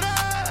live it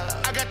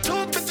up. I got 2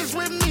 bitches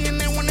with me and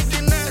they wanna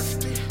get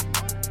nasty.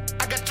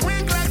 I got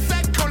twin glass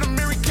that call them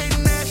Mary Kate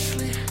and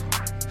Ashley.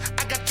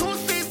 I got 2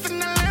 seats in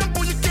the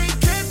Lambo, you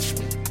can't catch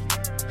me.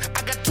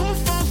 I got 2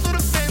 phones so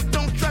the feds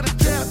don't try to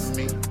tap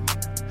me.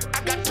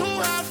 I got 2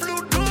 high flew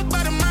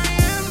Dubai to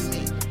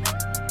Miami.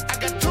 I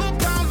got 2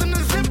 pounds in the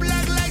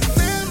Ziploc like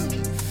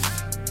Sammy.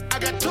 I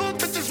got 2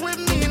 bitches with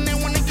me and they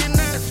wanna get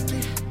nasty.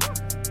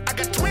 I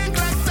got twin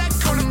glass that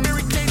call them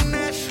Mary Kate and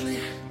Ashley.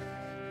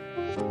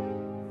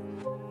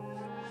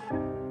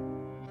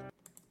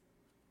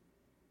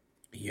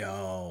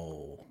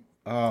 Yo.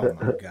 Oh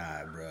my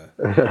God,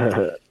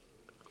 bro.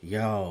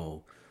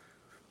 Yo.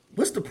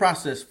 What's the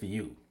process for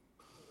you?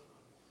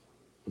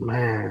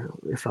 Man,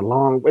 it's a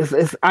long.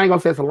 It's. I ain't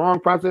gonna say it's a long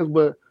process,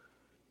 but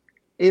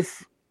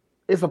it's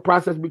a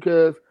process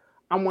because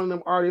I'm one of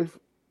them artists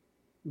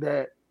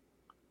that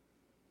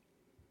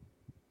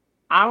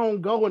I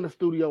don't go in the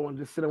studio and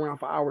just sit around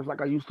for hours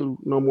like I used to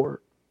no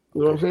more.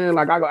 You know what I'm saying?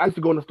 Like I used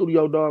to go in the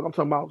studio, dog. I'm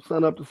talking about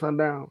sun up to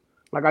sundown.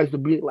 Like I used to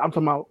be. I'm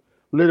talking about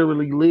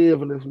literally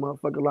live in this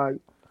motherfucker, like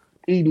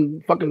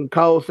eating fucking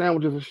cold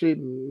sandwiches and shit.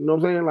 And, you know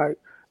what I'm saying? Like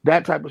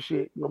that type of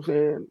shit. You know what I'm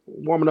saying?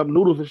 Warming up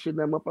noodles and shit in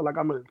that motherfucker like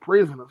I'm in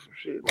prison or some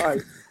shit.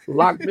 Like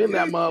locked in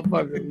that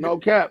motherfucker. No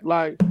cap.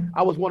 Like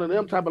I was one of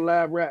them type of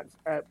lab rats.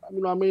 You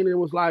know what I mean? It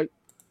was like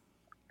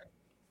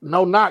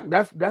no knock.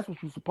 That's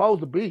what you're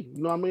supposed to be.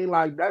 You know what I mean?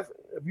 Like that's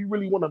if you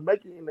really want to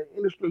make it in the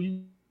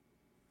industry.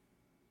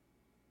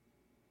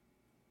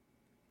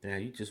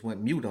 You just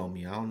went mute on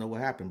me. I don't know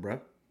what happened,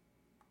 bro.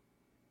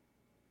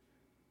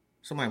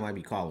 Somebody might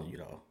be calling you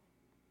though.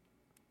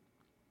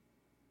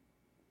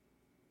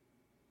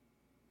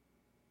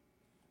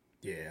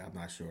 Yeah, I'm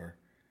not sure.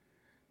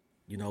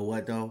 You know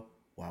what though?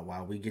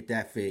 While we get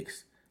that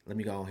fixed, let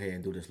me go ahead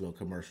and do this little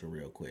commercial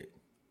real quick.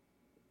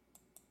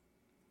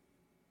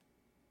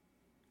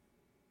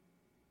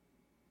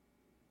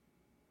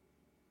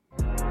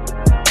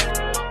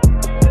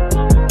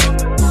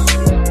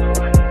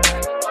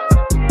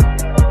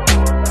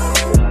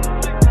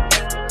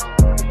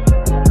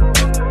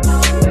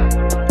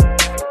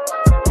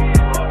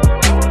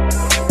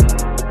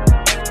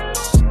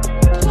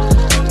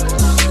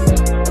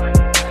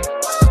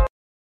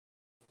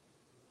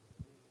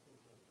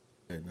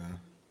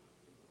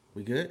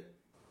 We good?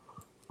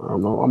 I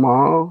don't know. I'm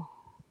on.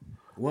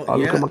 Well, I'll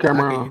yeah, look at my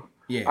camera on.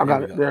 Yeah, I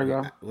got it. There you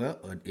go. Well,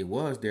 it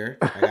was there.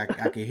 I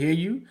can hear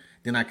you.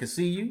 Then I can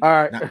see you. All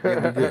right.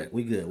 Yeah,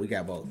 we good. We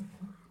got both.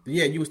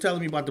 Yeah, you was telling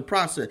me about the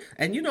process,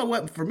 and you know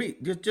what? For me,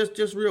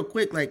 just real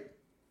quick, like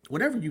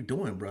whatever you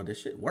doing, bro,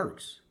 this shit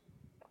works.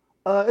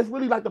 It's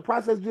really like the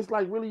process. Just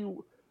like really,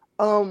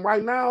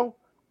 right now,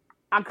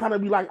 I kind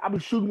of be like I be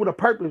shooting with a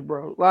purpose,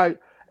 bro. Like,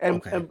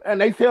 and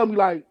they tell me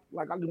like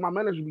my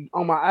manager be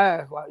on my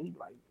ass, like he be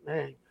like,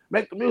 man,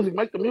 make the music, and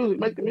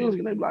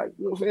they be like,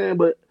 you know what I'm saying?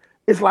 But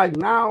it's like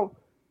now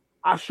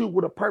I shoot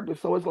with a purpose,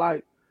 so it's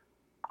like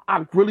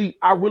I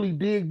really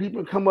dig deep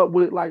and come up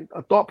with like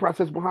a thought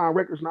process behind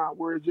records now,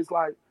 where it's just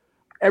like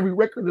every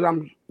record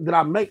that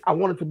I make, I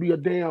want it to be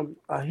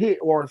a hit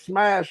or a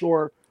smash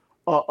or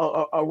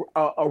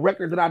a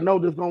record that I know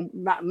that's gonna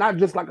not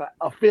just like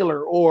a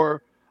filler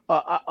or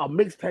a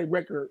mixtape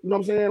record. You know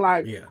what I'm saying?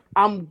 Like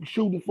I'm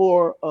shooting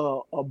for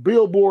a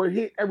Billboard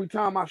hit every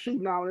time I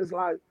shoot now, and it's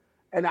like,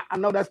 and I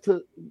know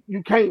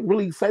you can't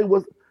really say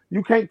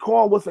you can't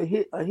call what's a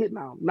hit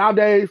now.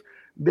 Nowadays,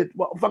 the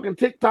fucking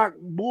TikTok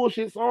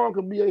bullshit song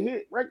could be a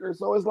hit record.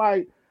 So it's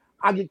like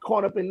I get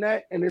caught up in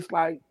that, and it's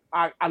like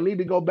I need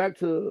to go back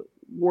to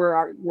where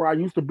I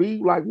used to be,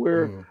 like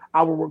where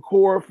I would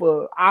record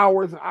for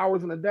hours and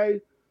hours in a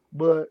day.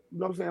 But you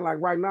know what I'm saying?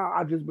 Like right now,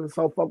 I just been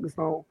so focused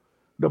on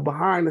the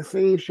behind the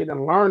scenes shit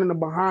and learning the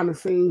behind the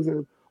scenes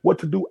and what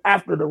to do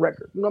after the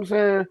record. You know what I'm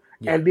saying?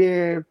 Yeah. And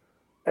then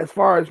as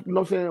far as, you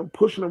know what I'm saying,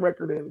 pushing the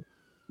record and, you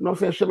know what I'm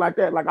saying, shit like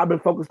that, like I've been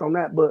focused on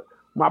that. But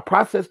my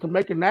process to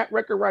making that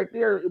record right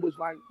there, it was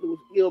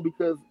ill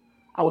because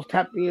I was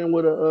tapped in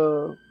with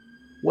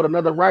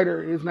another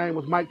writer. His name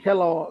was Mike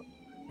Kellogg.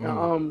 It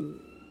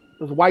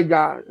was a white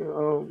guy.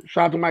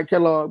 Shout out to Mike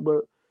Kellogg,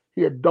 but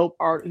he a dope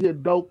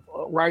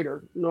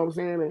writer. You know what I'm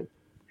saying? And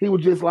he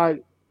was just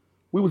like,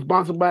 we was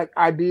bouncing back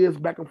ideas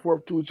back and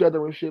forth to each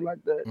other and shit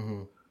like that.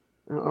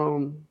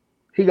 And,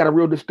 he got a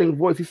real distinct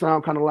voice. He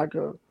sound kind of like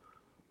a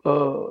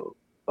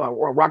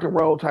rock and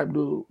roll type dude.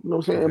 You know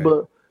what I'm saying? Okay.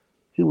 But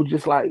he was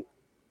just like,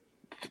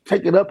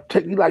 take it up,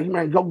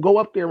 man, go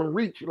up there and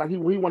reach. Like he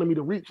wanted me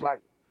to reach, like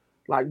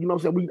you know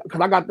what I'm saying?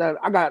 Because I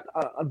got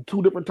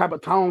 2 different type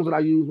of tones that I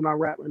use when I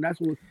rap,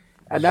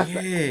 and And that's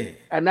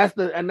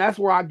Yeah. that's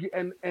where I get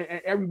and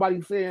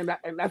everybody's saying that,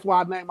 and that's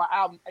why I named my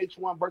album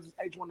H1 versus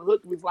H1 the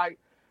Hook. It's like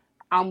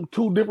I'm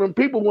two different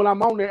people when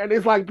I'm on there, and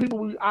it's like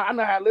people I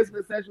know had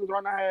listening sessions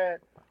or I had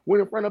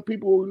went in front of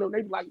people,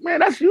 they be like, man,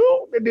 that's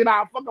you. And then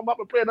I fuck them up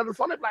and play another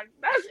song. They be like,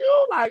 that's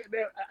you. Like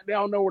they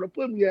don't know where to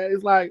put me at.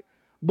 It's like,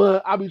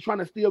 but I be trying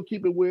to still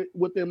keep it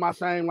within my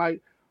same,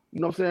 like,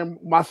 what I'm saying,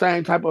 my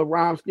same type of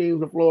rhyme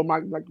schemes and flow of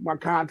my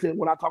content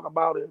when I talk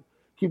about it,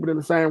 keep it in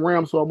the same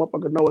realm so a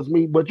motherfucker know it's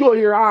me. But you'll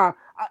hear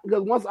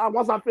because once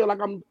I feel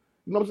like I'm,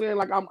 what I'm saying,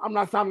 like I'm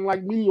not sounding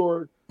like me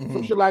or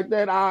some shit like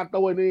that, I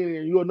throw it in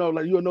and you'll know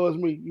it's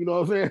me. You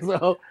know what I'm saying?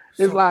 So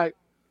it's like.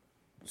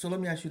 So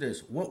let me ask you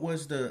this: what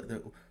was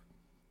the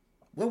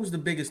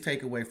biggest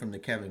takeaway from the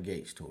Kevin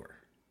Gates tour?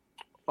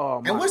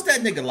 And what's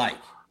that nigga like?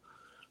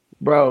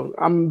 Bro,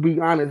 I'm gonna be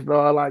honest,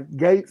 dog. Like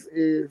Gates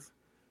is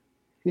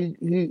he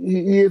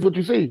is what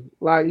you see.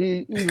 Like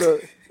he's a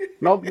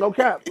no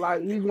cap.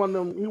 Like he's one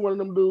of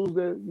them dudes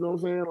that, you know what I'm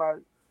saying? Like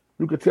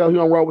you could tell he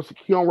don't roll with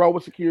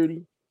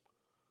security.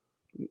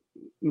 You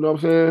know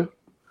what I'm saying?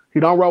 He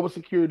don't roll with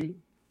security.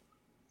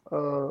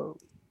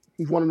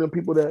 He's one of them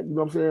people that, you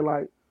know what I'm saying,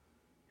 like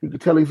you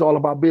could tell he's all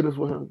about business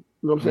with him.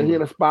 You know what I'm saying? He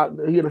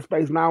in a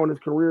space now in his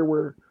career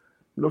where,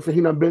 you know what I'm saying,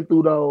 he done been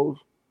through those,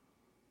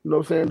 you know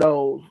what I'm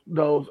saying,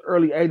 those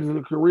early ages of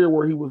the career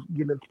where he was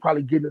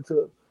probably getting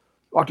into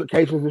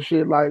altercations and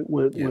shit like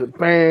with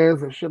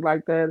fans and shit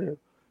like that. And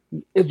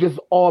it's just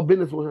all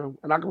business with him.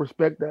 And I can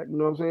respect that, you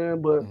know what I'm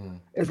saying? But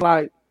it's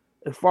like,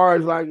 as far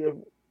as like if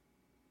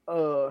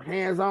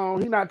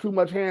hands-on, he not too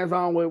much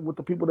hands-on with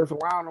the people that's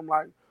around him,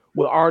 like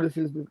with artists,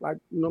 like,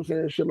 you know what I'm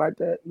saying, shit like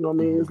that. You know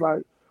what I mean? It's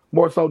like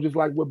more so just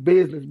like with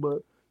business, but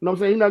you know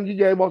what I'm saying? He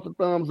gave off the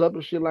thumbs up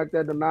and shit like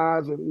that, the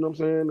nods, and you know what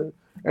I'm saying?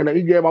 And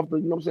he gave off the,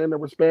 you know what I'm saying, the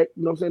respect.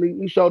 You know what I'm saying?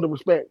 He showed the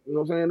respect. You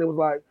know what I'm saying? It was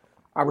like,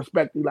 I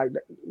respect you like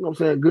that. You know what I'm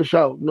saying? Good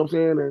show. You know what I'm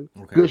saying? And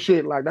good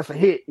shit. Like, that's a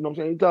hit. You know what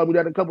I'm saying? He told me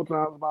that a couple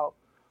times about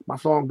my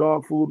song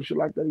Dog Food and shit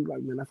like that. He's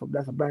like, man, that's a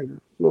banger.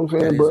 You know what I'm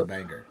saying? That is a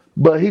banger.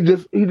 But he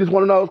just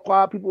one of those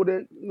quiet people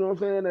that, you know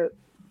what I'm saying,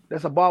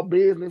 that's about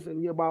business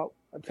and he about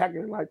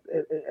attacking like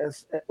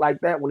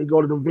that when he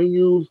go to the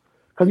venues.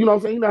 Because, you know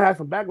what I'm saying, has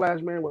some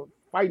backlash, man, with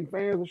fighting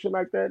fans and shit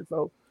like that.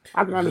 So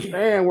I can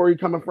understand where he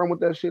coming from with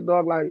that shit,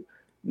 dog. Like,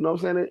 you know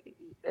what I'm saying?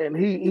 And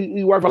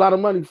he worth a lot of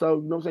money. So,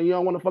 you know what I'm saying, you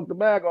don't want to fuck the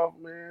bag off,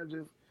 man.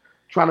 Just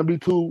trying to be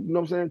too, you know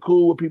what I'm saying,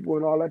 cool with people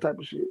and all that type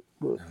of shit.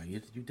 But, no, you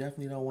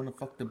definitely don't want to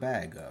fuck the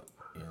bag up,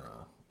 you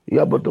know.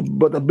 Yeah, but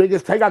the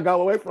biggest take I got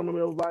away from him,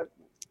 it was like,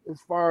 as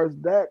far as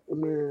that, I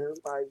mean,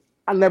 like,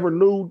 I never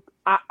knew,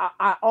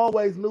 I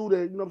always knew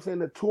that, you know what I'm saying,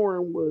 the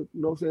touring was,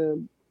 you know what I'm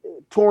saying,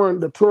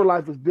 the tour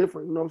life is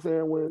different, you know what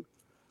I'm saying,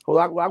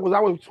 I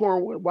was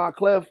touring with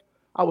Wyclef,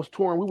 I was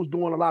touring, we was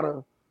doing a lot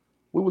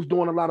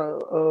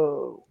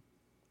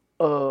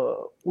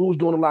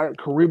of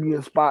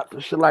Caribbean spots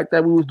and shit like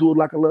that. We was doing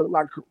like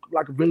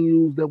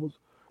venues that was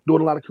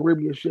doing a lot of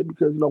Caribbean shit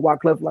because, you know,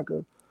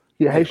 Wyclef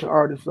he a Haitian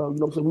artist, so, you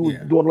know what I'm saying, we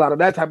was doing a lot of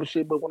that type of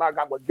shit. But when I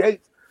got with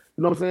Gates,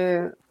 you know what I'm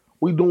saying,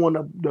 we doing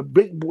the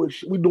big boy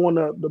shit, we doing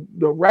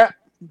the rap,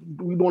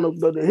 we doing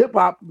the hip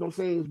hop, you know what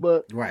I'm saying,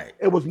 but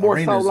it was more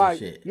arenas so like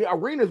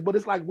arenas, but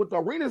it's like with the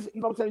arenas,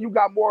 you know what I'm saying, you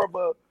got more of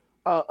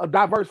a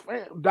diverse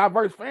fan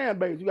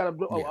base, you got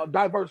a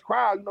diverse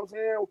crowd, you know what I'm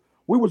saying.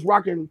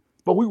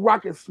 We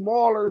rocking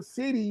smaller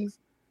cities,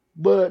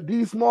 but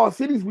these small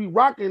cities we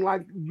rocking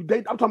like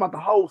I'm talking about the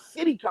whole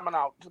city coming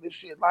out to this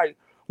shit. Like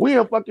we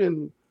in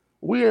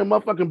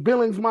motherfucking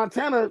Billings,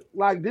 Montana.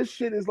 Like this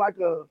shit is like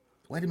a.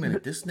 Wait a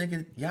minute, this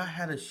nigga, y'all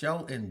had a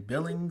show in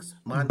Billings,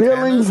 Montana?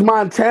 Billings,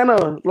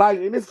 Montana. Like,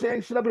 and this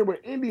shit up here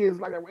with Indians,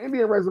 like an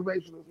Indian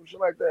reservation or some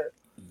shit like that.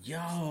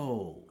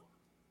 Yo.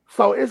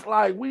 So it's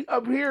like we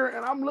up here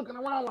and I'm looking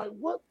around like,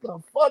 what the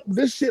fuck?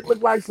 This shit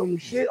look like some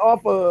shit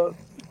off of,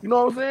 you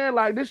know what I'm saying?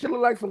 Like this shit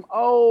look like some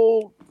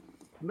old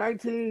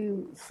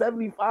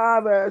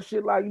 1975 ass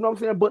shit, like, you know what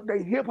I'm saying? But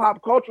they hip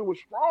hop culture was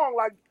strong.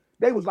 Like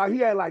they was like, he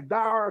had like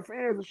diehard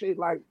fans and shit,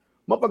 like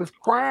motherfuckers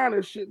crying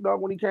and shit, dog,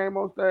 when he came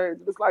on stage.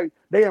 It's like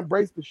they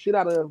embraced the shit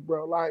out of us,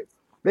 bro. Like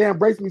they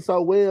embraced me so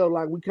well.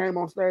 Like we came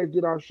on stage,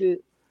 did our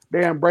shit.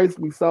 They embraced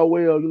me so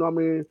well, you know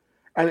what I mean?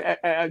 And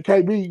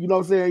KB, you know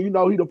what I'm saying? You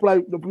know, he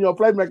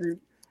playmaker.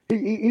 He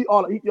you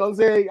know what I'm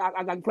saying?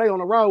 I got to play on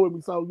the road with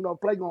me, so you know,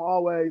 play gonna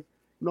always,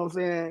 you know what I'm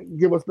saying,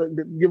 give us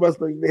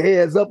the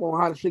heads up on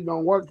how the shit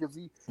gonna work, because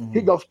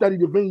he go study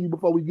the venue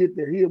before we get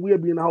there. We'll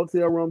be in the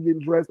hotel room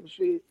getting dressed and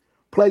shit.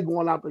 Play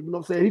going out there, you know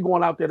what I'm saying? He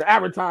going out there to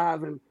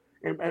advertise and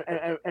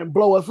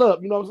blow us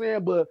up, you know what I'm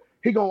saying? But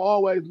he gonna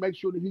always make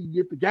sure that he can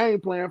get the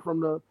game plan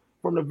from the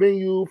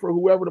venue for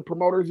whoever the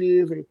promoters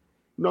is, and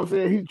you know what I'm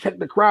saying? He checked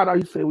the crowd out.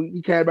 He said,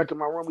 he came back to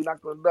my room. We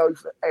knocked on the door. He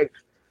said, hey,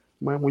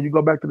 man, when you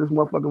go back to this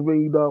motherfucking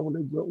venue, dog,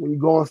 when you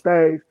go on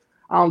stage,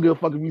 I don't give a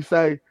fuck if you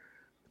say,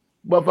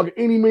 motherfucking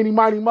any, many,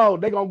 mighty, mo,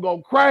 they gonna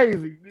go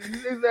crazy. He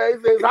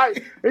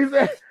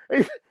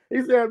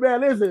said,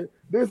 man, listen,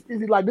 this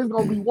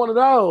gonna be one of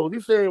those.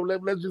 He said,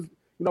 let's just,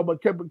 you know,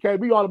 but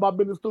KB all about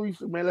business too. He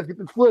said, man, let's get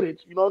this footage.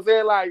 You know what I'm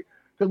saying? Like,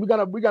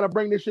 because we gotta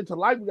bring this shit to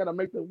life. We gotta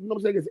make the, you know what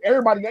I'm saying? Because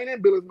everybody ain't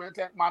in Billings,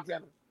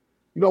 Montana.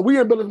 You know, we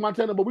in Billings,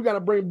 Montana, but we gotta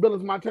bring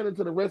Billings, Montana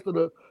to the rest of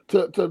the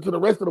to the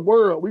rest of the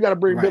world. We gotta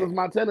bring Billings,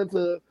 Montana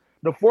to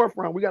the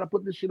forefront. We gotta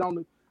put this shit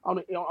on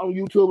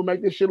YouTube and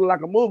make this shit look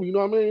like a movie. You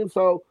know what I mean?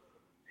 So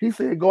he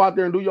said, go out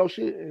there and do your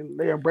shit, and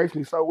they embraced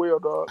me so well,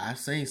 dog. I've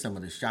seen some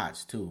of the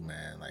shots too,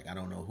 man. Like, I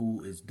don't know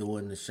who is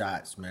doing the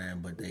shots,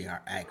 man, but they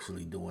are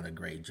actually doing a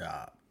great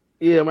job.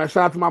 Yeah, man.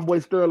 Shout out to my boy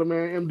Sterling,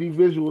 man. MD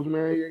Visuals,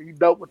 man. He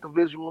dope with the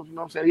visuals. You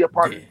know what I'm saying? He a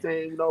part of the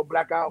team. You know,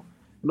 Blackout.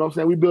 You know what I'm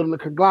saying? We building a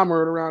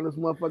conglomerate around this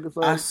motherfucker.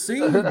 So I see,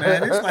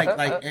 man. It's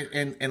like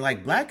and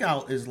like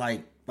Blackout is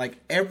like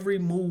every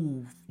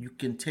move you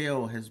can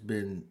tell has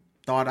been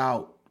thought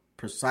out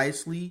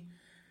precisely,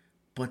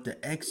 but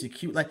to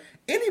execute, like,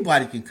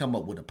 anybody can come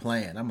up with a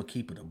plan. I'm gonna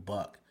keep it a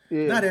buck.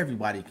 Yeah. Not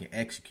everybody can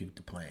execute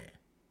the plan.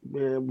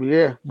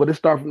 Yeah, but it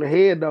starts from the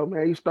head, though,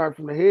 man. You start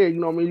from the head. You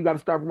know what I mean? You got to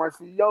start from our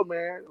CEO,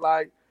 man.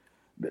 Like,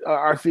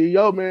 our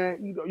CEO,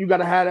 man. You got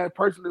to have that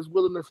person that's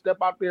willing to step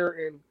out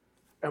there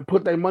and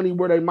put their money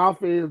where their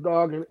mouth is,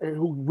 dog, and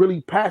who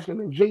really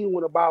passionate and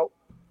genuine about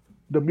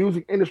the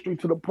music industry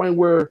to the point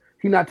where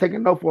he not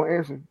taking no for an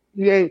answer.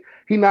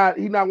 He not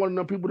one of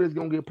them people that's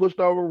gonna get pushed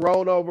over,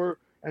 rolled over,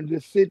 and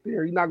just sit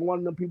there. He not one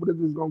of them people that's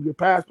just gonna get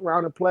passed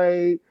around and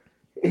played.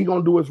 He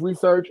gonna do his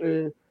research,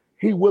 and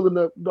he willing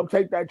to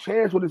take that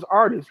chance with his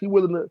artists. He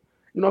willing to,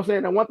 you know what I'm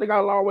saying? And one thing I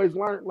always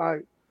learned,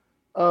 like,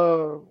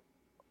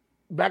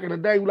 back in the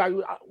day, like,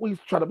 we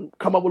used to try to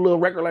come up with little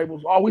record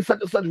labels. Oh, we such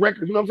and such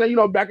records. You know what I'm saying? You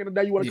know, back in the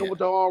day, you want to come with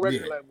your own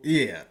record label.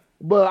 Yeah.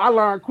 But I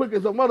learned quick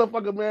as a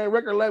motherfucker, man.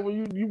 Record label,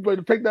 you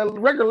better take that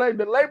record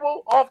label, the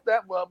label off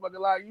that motherfucker.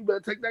 Like, you better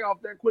take that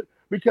off that quick,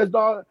 because,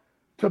 dog,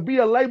 to be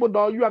a label,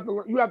 dog, you have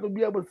to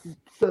be able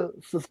to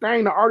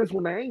sustain the artist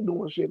when they ain't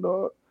doing shit,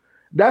 dog.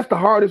 That's the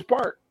hardest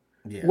part.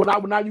 Yeah.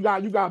 Now you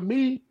got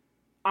me.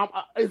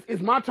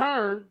 It's my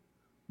turn.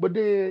 But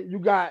then you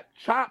got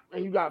Chop,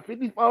 and you got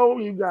 54,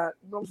 and you got,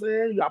 you know what I'm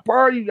saying? You got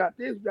Party, you got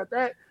this, you got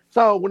that.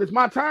 So when it's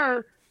my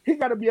turn, he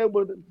got to be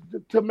able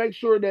to make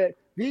sure that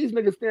these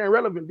niggas staying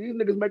relevant. These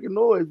niggas making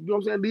noise. You know what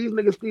I'm saying? These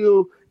niggas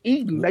still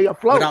eating. They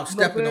afloat. Without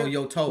stepping on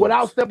your toes.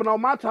 Without stepping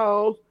on my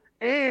toes.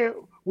 And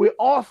with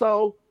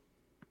also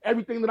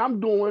everything that I'm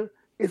doing,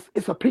 it's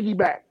a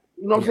piggyback.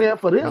 You know what I'm saying?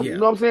 For them. Yeah. You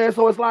know what I'm saying?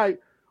 So it's like,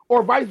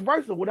 or vice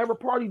versa, whatever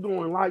Party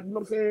doing. Like, you know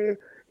what I'm saying?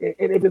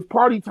 And if it's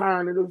Party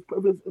time, and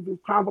if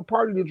it's time for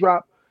Party to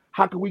drop,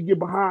 how can we get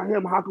behind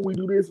him? How can we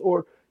do this?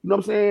 Or, you know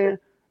what I'm saying?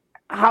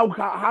 How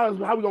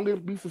we gonna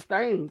be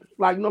sustained?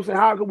 Like, you know what I'm saying?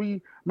 How can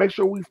we make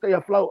sure we stay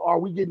afloat? Are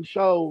we getting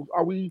shows?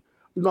 Are we, you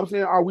know what I'm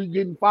saying? Are we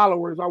getting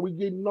followers? Are we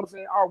getting, you know what I'm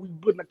saying? Are we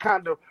putting the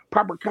kind of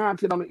proper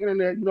content on the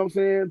internet? You know what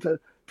I'm saying?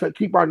 To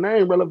keep our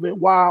name relevant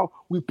while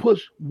we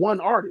push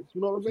one artist.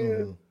 You know what I'm saying?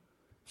 Mm-hmm.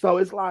 So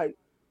it's like,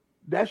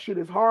 that shit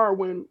is hard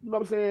when, you know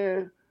what I'm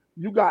saying?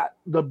 You got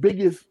the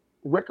biggest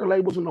record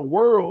labels in the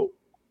world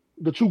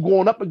that you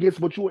going up against,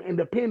 but you are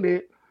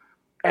independent,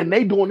 and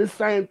they doing this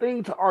same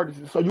thing to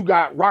artists. So you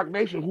got Rock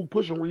Nation who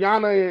pushing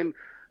Rihanna and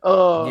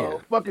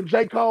fucking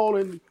J. Cole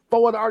and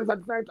 4 other artists at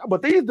the same time.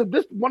 But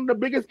this one of the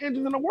biggest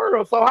engines in the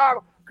world. So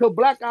how could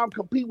Blackout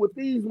compete with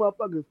these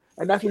motherfuckers?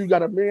 And that's when you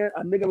got a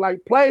nigga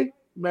like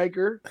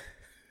Playmaker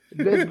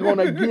that's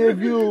gonna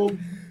give you.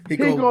 He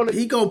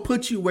gonna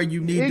put you where you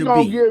need to be. He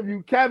gonna give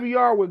you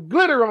caviar with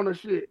glitter on the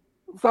shit.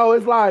 So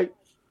it's like,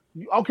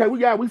 okay,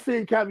 we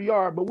seen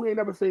caviar, but we ain't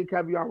never seen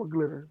caviar with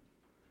glitter.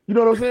 You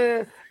know what I'm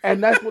saying?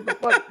 And that's what the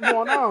fuck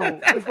going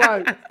on. It's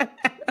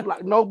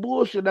like no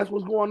bullshit. That's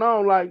what's going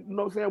on. Like, you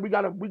know what I'm saying?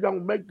 We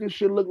gonna make this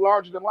shit look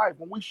larger than life.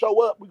 When we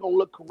show up, we gonna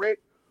look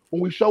correct.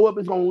 When we show up,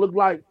 it's gonna look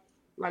like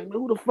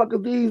who the fuck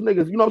is these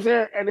niggas? You know what I'm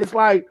saying? And it's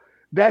like,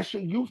 that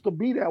shit used to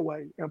be that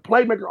way. And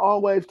Playmaker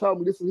always told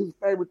me, this is his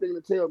favorite thing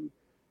to tell me.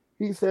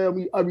 He said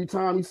me every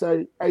time, he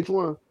say,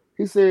 H1,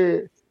 he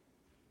said,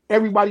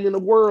 everybody in the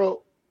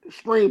world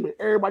streaming,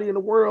 everybody in the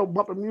world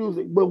bumping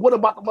music, but what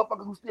about the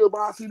motherfuckers who still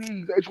buy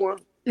CDs, H1?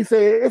 He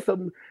said,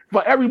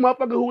 for every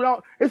motherfucker who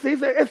don't, he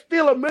said, it's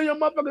still a million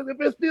motherfuckers, if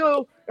it's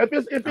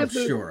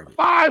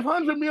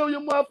 500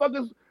 million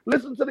motherfuckers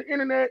listen to the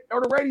internet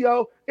or the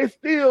radio, it's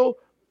still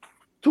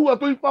 2 or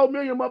 3, 4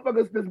 million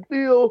motherfuckers that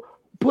still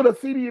put a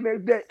CD in their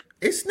deck.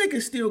 It's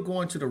niggas still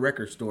going to the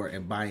record store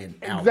and buying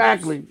albums.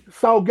 Exactly.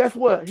 So guess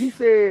what? He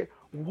said,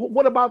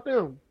 what about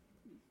them?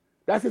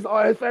 That's his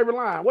favorite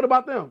line. What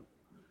about them?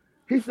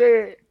 He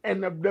said,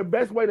 and the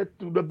best way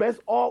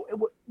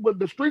but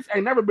the streets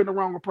ain't never been the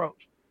wrong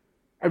approach.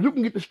 If you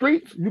can get the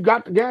streets, you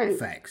got the game.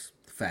 Facts.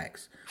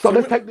 So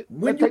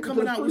when you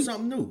coming out with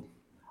something new?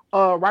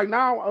 Right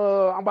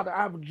now,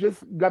 I've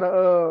just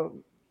got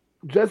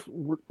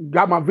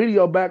my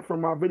video back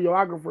from my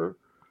videographer.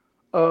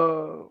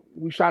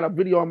 We shot a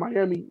video in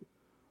Miami.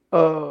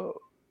 To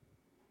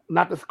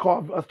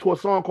a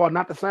song called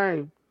Not the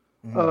Same.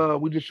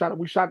 Mm-hmm.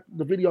 We shot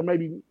the video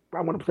maybe,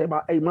 I want to say,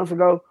 about 8 months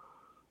ago.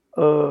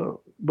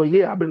 But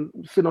yeah, I've been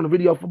sitting on the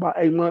video for about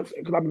 8 months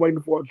because I've been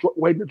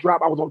waiting to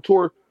drop. I was on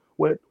tour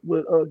with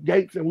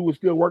Gates, and we were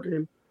still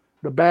working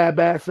the Bad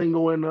Bad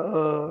single and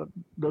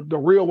the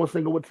Real One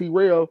single with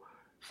T-Rail.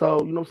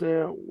 So, you know what I'm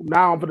saying?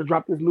 Now I'm gonna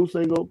drop this new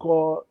single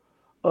called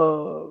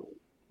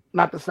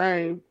Not the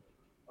Same.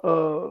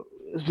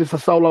 It's just a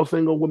solo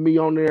single with me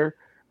on there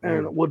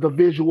and with the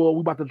visual.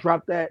 We about to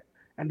drop that.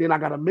 And then I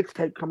got a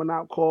mixtape coming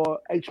out called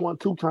H1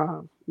 Two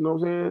Times. You know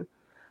what I'm saying?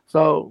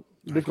 So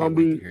it's gonna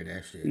be, hear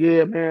that shit.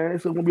 yeah, man.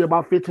 It's gonna be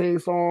about 15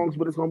 songs,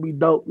 but it's gonna be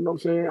dope. You know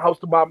what I'm saying?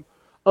 Hosted by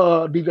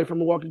DJ from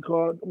Milwaukee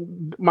called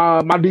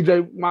my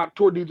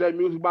tour DJ,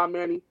 Music by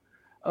Manny.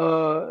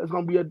 I'm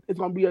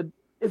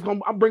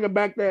bringing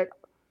back that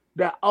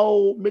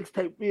old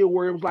mixtape feel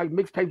where it was like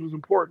mixtapes was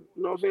important.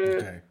 You know what I'm saying?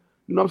 Okay.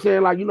 You know what I'm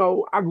saying? Like,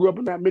 I grew up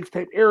in that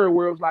mixtape era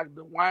where it was like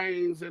the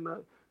Waynes and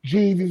the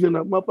Jeezys and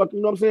the motherfucking,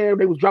 you know what I'm saying?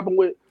 They was dropping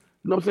with,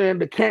 you know what I'm saying,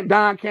 the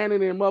Don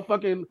Cannon and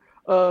motherfucking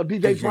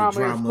DJ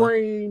Drama and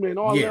Scream and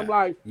all them.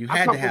 Like, you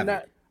had to have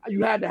that.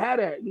 You had to have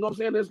that. You know what I'm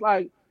saying? It's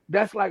like,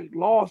 that's like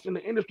lost in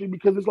the industry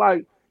because it's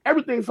like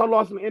everything's so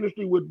lost in the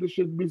industry with this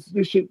shit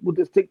with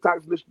this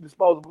TikTok, this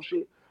disposable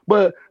shit.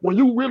 But when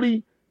you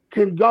really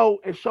can go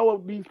and show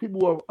up these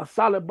people a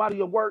solid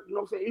body of work, you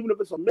know what I'm saying? Even if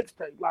it's a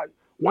mixtape, like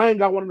Wayne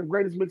got one of the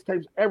greatest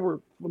mixtapes ever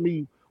for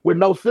me with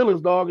no ceilings,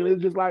 dog. And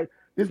it's just like,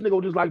 this nigga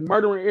was just like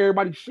murdering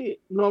everybody's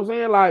shit. You know what I'm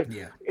saying? Like,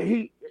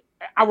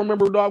 I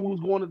remember, dog, we was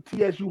going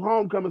to TSU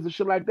homecomings and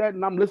shit like that,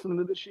 and I'm listening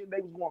to this shit.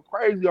 They was going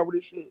crazy over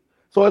this shit.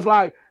 So it's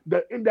like,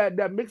 in that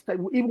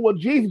mixtape, even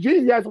with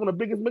Jeezy has one of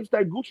the biggest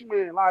mixtape, Gucci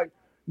Man. Like,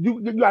 you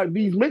got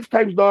these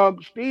mixtapes,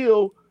 dog,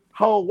 still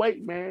hold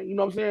weight, man. You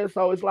know what I'm saying?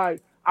 So it's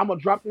like, I'm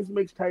gonna drop this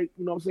mixtape,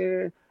 you know what I'm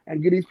saying,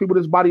 and get these people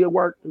this body of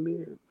work, and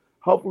then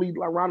hopefully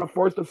like around the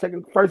first or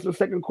second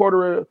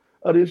quarter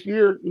of this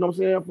year, you know what I'm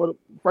saying, for the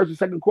first or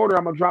second quarter,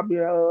 I'm gonna drop me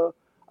an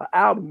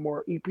album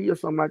or EP or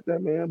something like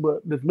that, man.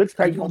 But this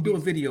mixtape, you gonna do a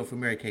video for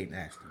Mary Kate and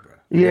Ashley, bro?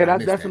 Yeah,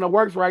 that's in the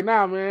works right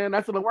now, man.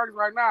 That's in the works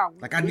right now.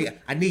 Like I need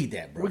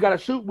that, bro. We got a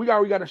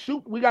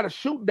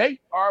shoot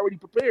date already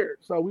prepared,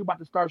 so we about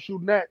to start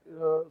shooting that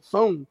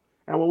soon.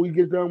 And when we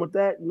get done with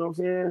that, you know what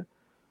I'm saying,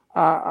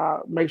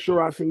 I make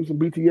sure I send you some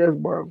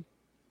BTS, bro.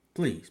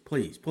 Please.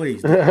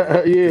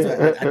 Yeah.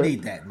 I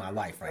need that in my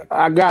life right now.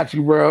 I got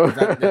you, bro.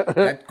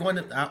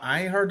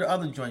 I ain't heard the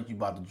other joint you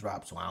about to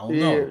drop, so I don't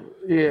know.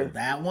 Yeah. But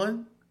that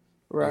one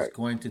is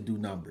going to do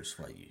numbers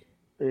for you.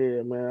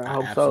 Yeah, man. I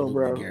hope so, absolutely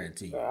bro.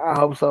 guarantee you. I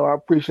hope so. I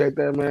appreciate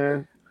that,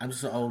 man. I'm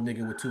just an old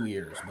nigga with 2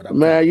 ears. But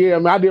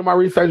I did my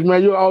research,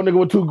 man. You're an old nigga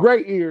with 2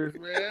 great ears,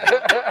 man.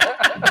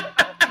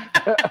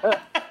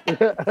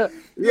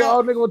 You're an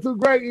old nigga with 2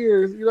 great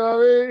ears. You know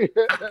what I mean?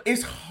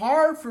 It's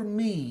hard for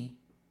me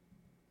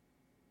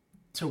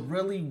to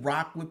really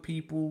rock with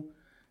people,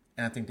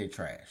 and I think they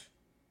trash.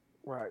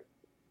 Right.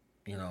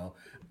 You know,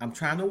 I'm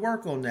trying to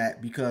work on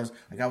that because,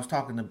 like, I was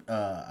talking to,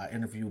 I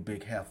interviewed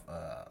Big Hef,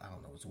 I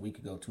don't know, it was a week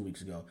ago, 2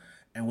 weeks ago,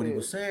 and what he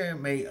was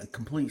saying made a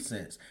complete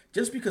sense.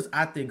 Just because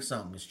I think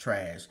something is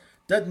trash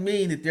doesn't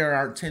mean that there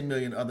aren't 10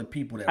 million other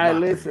people that rock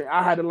listen,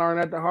 I had to learn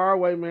that the hard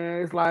way,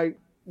 man. It's like,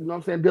 you know what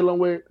I'm saying, dealing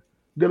with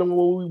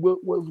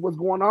what's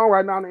going on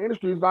right now in the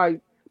industry. Is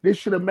like, this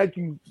should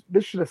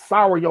have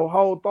sour your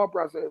whole thought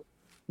process.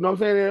 You know what I'm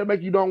saying? It'll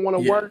make you don't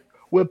want to work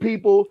with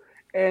people,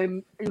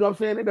 and you know what I'm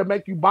saying? It'll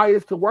make you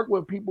biased to work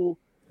with people.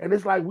 And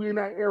it's like, we in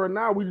that era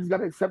now, we just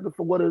gotta accept it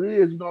for what it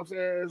is. You know what I'm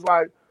saying? It's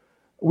like,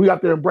 we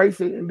have to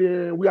embrace it, and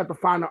then we have to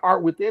find the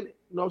art within it.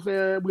 You know what I'm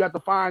saying? We have to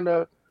find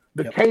the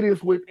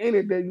cadence within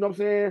it. That, you know what I'm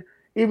saying?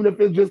 Even if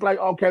it's just like,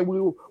 okay,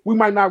 we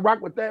might not rock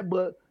with that,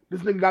 but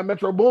this nigga got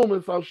Metro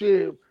Boomin, so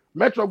shit.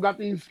 Metro got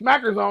these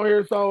smackers on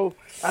here, so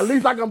at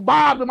least I can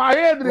bob to my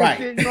head to this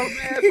shit. You know what I'm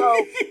saying?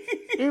 So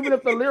even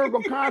if the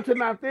lyrical content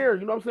not there,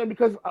 you know what I'm saying?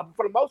 Because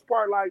for the most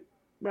part, like,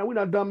 man, we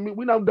done dumb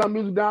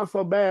music down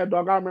so bad,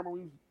 dog. I remember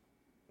we.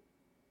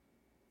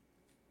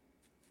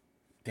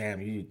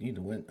 Damn, you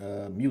went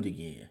mute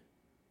again.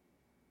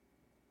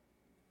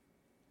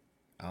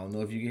 I don't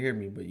know if you can hear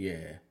me, but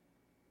yeah.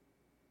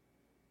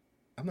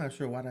 I'm not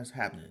sure why that's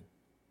happening.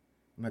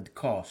 I'm at the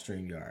call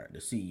StreamYard, the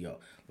CEO.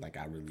 Like,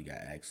 I really got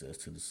access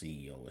to the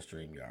CEO of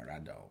StreamYard. I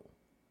don't.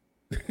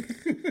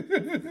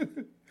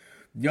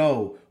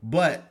 Yo,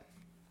 but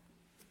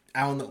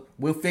I don't know.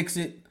 We'll fix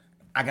it.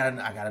 I got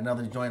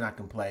another joint I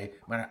can play.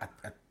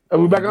 Are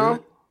we back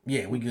on?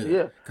 Yeah, we good.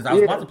 Yeah. Because I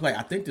was about to play,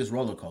 I think, this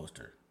roller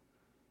coaster.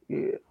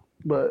 Yeah,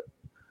 but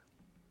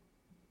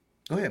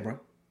go ahead, bro.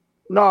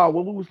 No,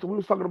 we was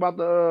talking about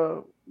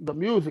the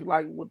music,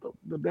 like with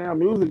the damn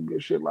music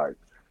and shit, like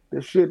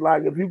this shit,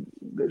 like the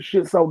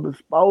shit's so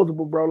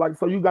disposable, bro. Like,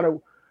 so you gotta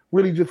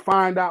really just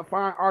find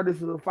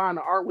artists and find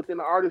the art within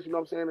the artist. You know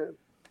what I'm saying? And,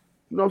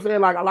 you know what I'm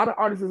saying? Like, a lot of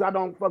artists I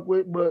don't fuck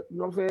with, but you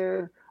know what I'm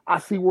saying? I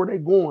see where they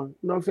going.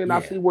 You know what I'm saying? Yeah.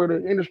 I see where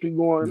the industry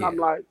going, and I'm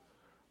like,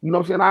 you know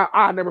what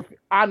I'm saying?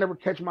 I never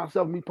catch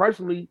myself, me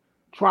personally,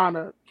 trying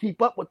to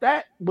keep up with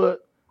that, but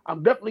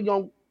I'm definitely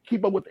gonna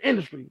keep up with the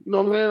industry. You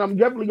know what I'm saying? I'm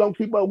definitely gonna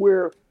keep up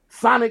where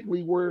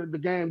the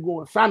game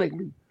going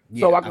sonically.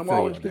 Yeah, so I can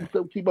always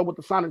keep up with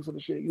the sonics of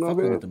the shit. You know what I'm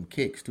saying? With them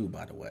kicks too,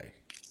 by the way.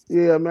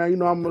 Yeah, man. You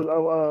know I'm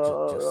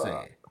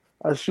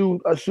a shoe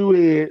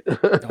head,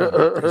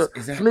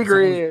 is that,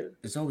 sneaker head.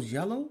 Is those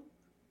yellow?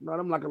 No,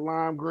 them like a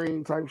lime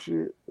green type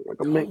shit, like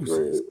a mint Those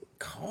is green.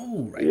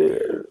 cold right Yeah.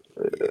 there.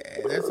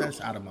 Yeah, that's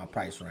out of my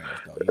price range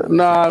though. You know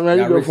Nah, man,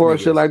 you y'all go rich for a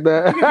shit niggas. like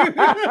that.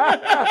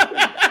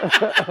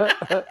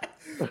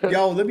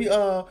 Yo, let me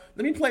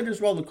play this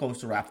roller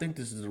coaster. I think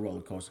this is a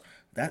roller coaster.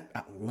 That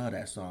I love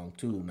that song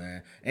too,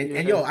 man.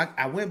 And yo,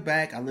 I went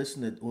back. I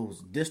listened to what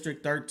was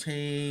District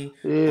 13.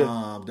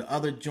 Yeah. The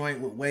other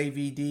joint with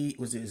Wavy D.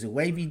 Is it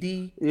Wavy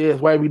D? Yeah, it's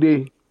Wavy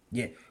D.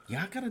 Yeah,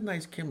 y'all got a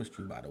nice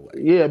chemistry, by the way.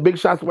 Yeah, big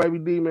shots to Wavy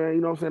D, man.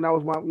 You know what I'm saying? That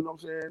was my, you know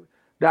what I'm saying?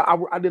 That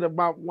I did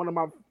about one of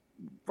my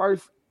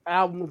first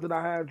albums that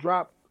I had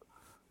dropped.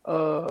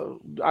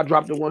 I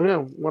dropped it with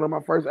him, one of my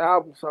first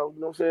albums. So,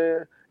 you know what I'm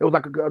saying? It was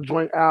like a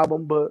joint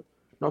album, but, you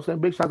know what I'm saying?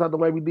 Big shots out to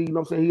Wavy D. You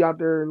know what I'm saying? He out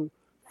there in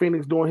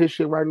Phoenix doing his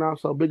shit right now.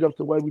 So, big ups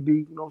to Wavy D.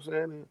 You know what I'm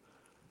saying? And,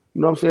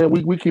 you know what I'm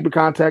saying? We keep in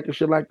contact and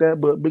shit like that,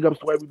 but big ups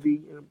to Wavy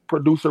D and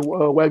producer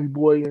Wavy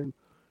Boy and, you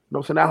know what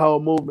I'm saying? That whole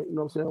movement, you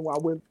know what I'm saying? Well, I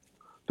went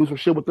through some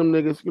shit with them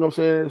niggas, you know what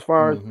I'm saying? As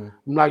far as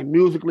like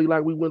musically,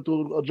 like we went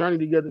through a journey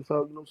together.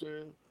 So, you know what I'm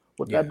saying?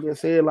 With that being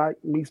said,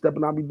 like me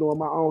stepping out, be doing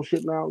my own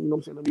shit now, you know what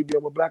I'm saying? And me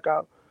being with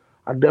Blackout,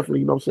 I definitely,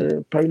 you know what I'm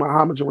saying, pay my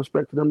homage and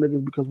respect to them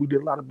niggas because we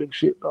did a lot of big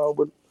shit,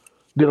 but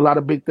did a lot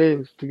of big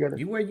things together.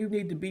 You where you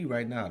need to be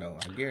right now, though.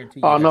 I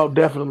guarantee you. Oh, no,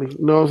 definitely.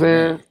 You know what I'm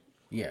saying?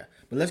 Yeah.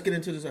 But let's get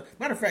into this.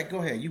 Matter of fact, go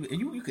ahead.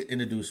 You could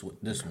introduce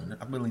this one.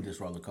 I'm going to leave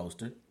this roller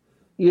coaster.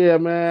 Yeah,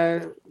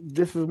 man.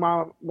 This is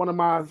one of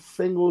my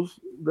singles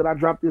that I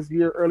dropped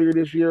earlier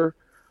this year,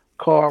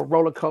 called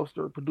Roller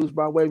Coaster, produced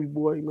by Wavy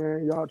Boy,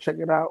 man. Y'all check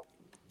it out.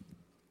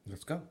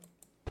 Let's go.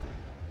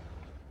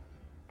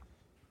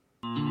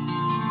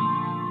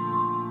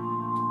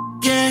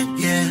 Yeah,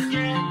 yeah.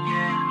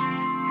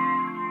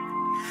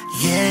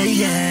 Yeah,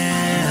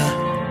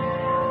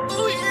 yeah.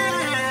 Oh,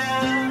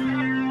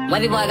 yeah.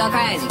 Wavy boy go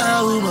crazy.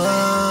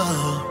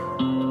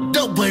 Oh,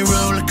 dope boy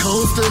roller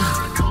coaster.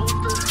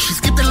 She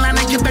skipped the line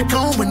and get back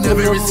home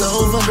whenever it's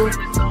over.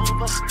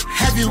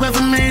 Have you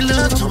ever made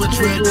love to a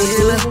drug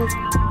dealer?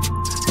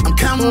 I'm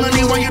counting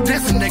money while you're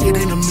dancing naked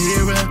in the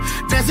mirror.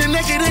 Dancing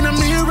naked in the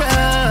mirror.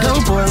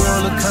 Dope boy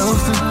roller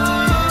coaster.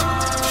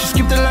 She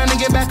skipped the line and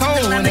get back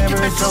home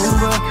whenever it's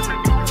over.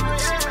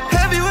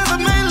 Have you ever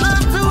made love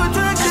to a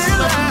drug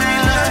dealer?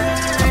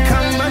 I'm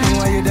counting money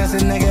while you're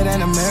dancing naked in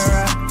the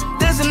mirror.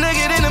 Dancing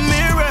naked in the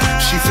mirror.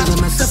 She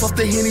feeling herself off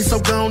the Henny, so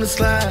go on and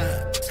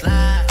slide.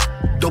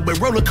 Dope boy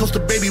roller coaster,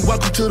 baby,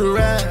 welcome to the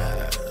ride.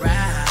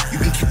 You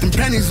can keep them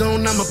panties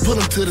on, I'ma pull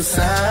them to the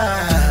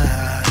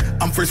side.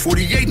 I'm first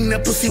 48 in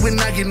that pussy when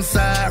I get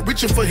inside.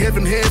 Reaching for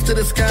heaven, heads to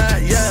the sky,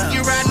 yeah.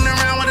 You riding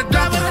around with a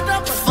double.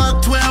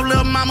 Fuck 12,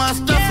 little mama,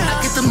 stuffer.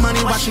 I get the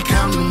money while she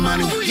counting the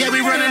money. Yeah, we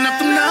running up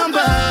the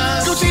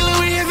numbers. Gucci,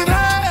 Louis, is it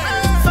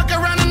hers? Fuck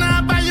around and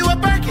I'll buy you a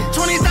Birkin.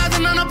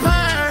 20,000 on a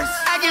purse.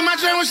 I get my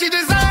train when she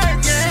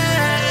deserves,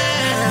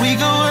 yeah. We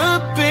go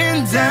up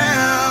and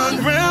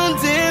down,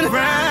 round and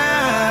round.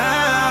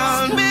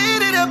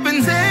 Speed it up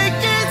and take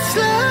it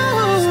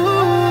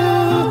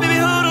slow. Baby,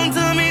 hold on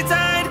to me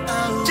tight.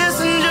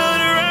 Just enjoy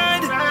the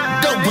ride.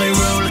 Dope boy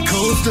roller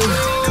coaster.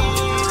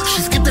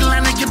 She skipped the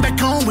line and get back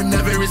home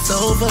whenever it's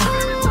over.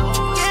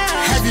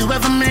 Have you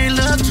ever made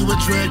love to a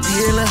drug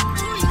dealer?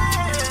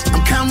 I'm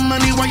counting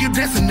money while you're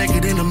dancing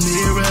naked in the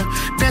mirror.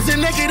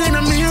 Dancing naked in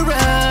the mirror.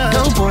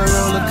 Dope boy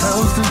roller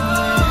coaster.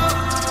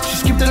 She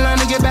skipped the line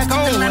to get back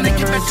home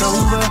whenever it's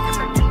over.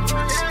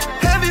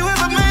 Have you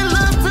ever made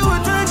love to a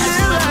drug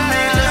dealer?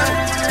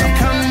 I'm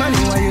counting money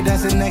while you're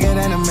dancing naked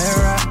in the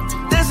mirror.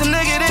 Dancing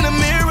naked in the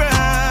mirror.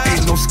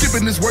 Ain't no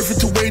skipping, it's worth it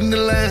to wait in the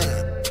line.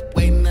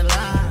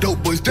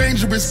 Dope boy's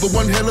dangerous, but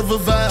one hell of a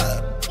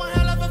vibe.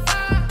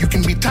 You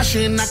can be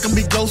Tasha and I can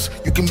be Ghost.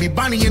 You can be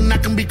Bonnie and I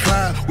can be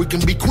Clyde. We can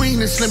be Queen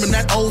and Slim in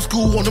that old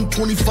school on them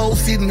 24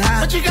 sitting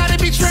high. But you gotta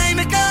be trained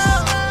to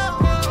go.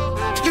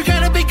 You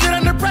gotta be good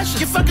under pressure.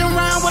 You fucking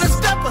around with a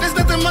stepper. There's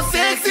nothing more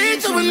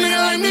sexy to a nigga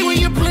like me when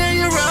you play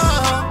your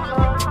role.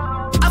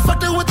 I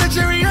fucked her with the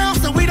Jerry on,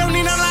 so we don't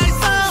need no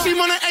lights on. She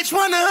wanna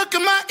H1 to hook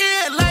in my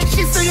ear like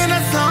she's singing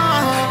a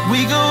song.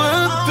 We go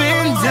up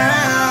and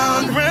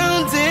down,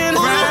 round and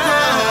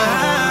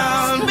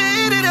round.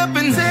 Speed it up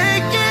and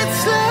take it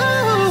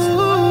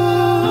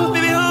slow.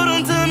 Baby, hold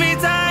on to me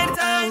tight.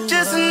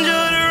 Just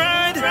enjoy the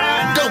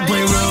ride. Dope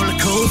boy roller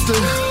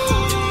coaster.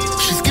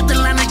 She skipped the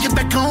line and get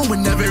back home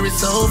whenever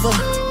it's over.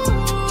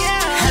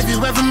 Have you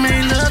ever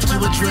made love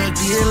to a drug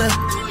dealer?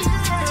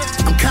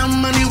 I'm counting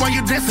money while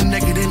you're dancing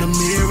naked in the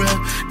mirror.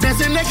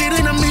 Dancing naked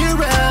in the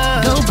mirror.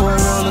 Dope boy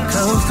roller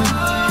coaster.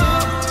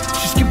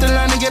 She skipped the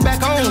line to get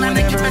back home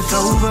whenever it's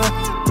over.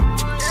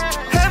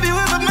 Have you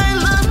ever made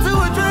love to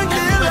a drug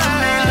dealer?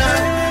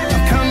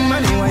 I'm counting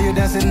money while you're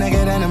dancing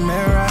naked in the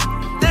mirror.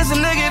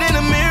 Dancing naked in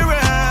the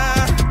mirror.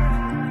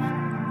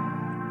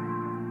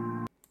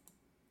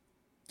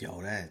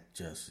 Yo, that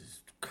just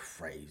is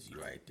crazy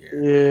right there.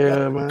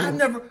 Yeah, man. I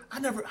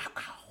never.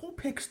 Who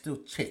picks the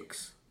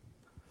chicks?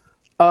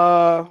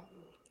 You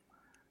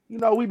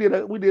know, we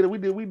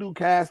do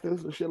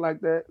castings and shit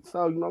like that.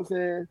 So, you know what I'm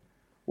saying?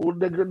 Well,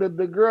 the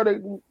girl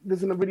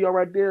that's in the video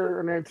right there,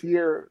 her name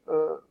Tierra,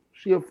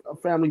 She a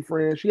family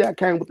friend. She had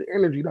came with the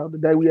energy though. The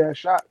day we had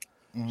shot,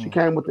 she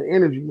came with the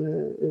energy,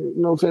 man. You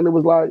know what I'm saying? It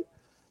was like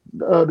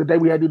the day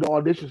we had to do the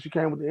audition, she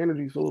came with the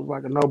energy, so it was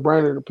like a no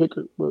brainer to pick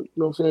her. But you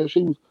know what I'm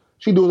saying?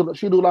 She do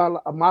a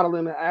lot of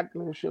modeling and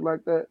acting and shit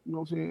like that. You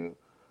know what I'm saying?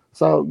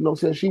 So you know what I'm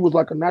saying? She was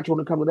like a natural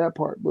to come to that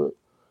part. But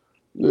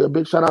yeah,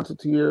 big shout out to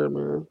Tierra,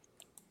 man.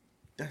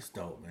 That's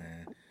dope,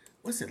 man.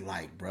 What's it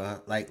like,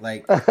 bro? Like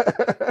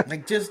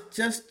just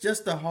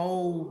the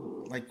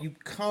whole like you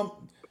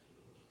come.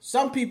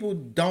 Some people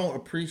don't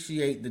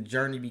appreciate the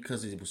journey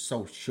because it was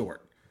so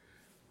short,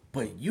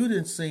 but you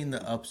didn't see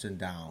the ups and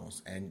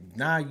downs, and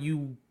now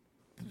you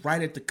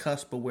right at the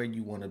cusp of where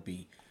you want to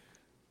be.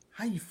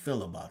 How you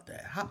feel about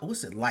that?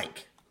 What's it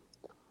like?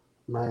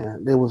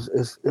 Man,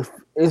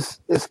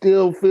 it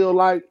still feel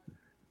like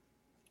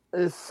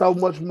it's so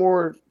much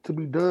more to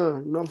be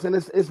done. You know what I'm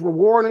saying? It's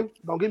rewarding.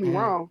 Don't get me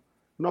wrong.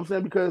 You know what I'm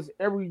saying? Because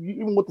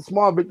even with the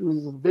small victories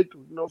is a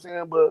victory. You know what I'm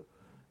saying? But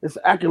it's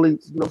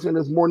accolades. You know what I'm saying?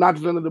 There's more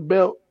notches under the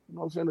belt. You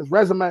know what I'm saying? There's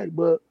resume,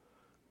 but you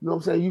know what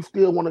I'm saying? You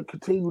still want to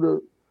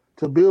continue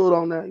to build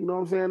on that. You know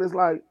what I'm saying? It's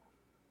like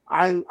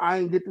I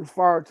ain't get this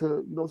far to,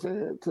 you know what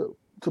I'm saying,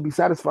 to be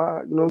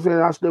satisfied. You know what I'm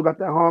saying? I still got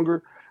that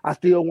hunger. I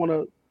still want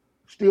to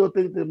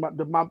think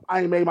that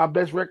I ain't made my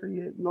best record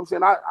yet. You know what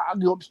I'm saying? I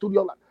go to the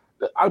studio like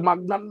my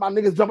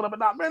niggas jumping up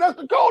and down, man, that's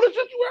the coldest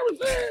shit you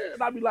ever said.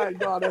 And I be like,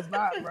 no, that's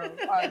not, bro.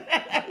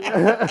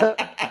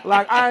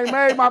 Like I ain't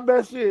made my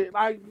best shit.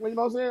 Like, you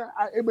know what I'm saying?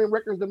 It been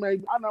records that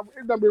made,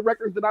 it done been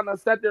records that I done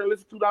sat there and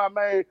listened to that I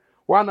made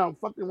where I done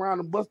fucking around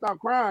and bust out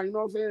crying, you know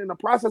what I'm saying? In the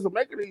process of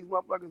making these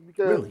motherfuckers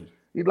because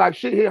it's like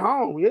shit hit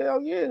home. Yeah.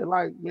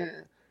 Like,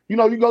 man, you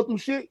know, you go through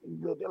shit.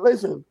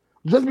 Listen,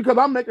 just because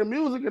I'm making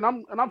music and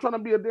I'm trying to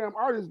be a damn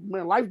artist,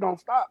 man, life don't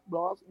stop,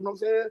 dog. You know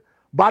what I'm saying?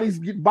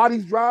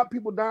 Bodies drop,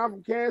 people dying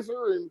from cancer,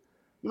 and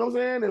you know what I'm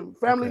saying, and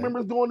family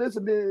members doing this,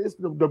 and then it's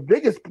the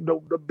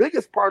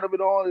biggest part of it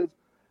all is,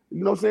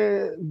 you know what I'm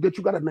saying, that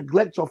you gotta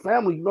neglect your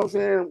family. You know what I'm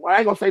saying? Well, I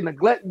ain't gonna say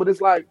neglect, but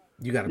it's like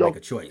you gotta make a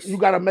choice. You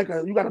gotta make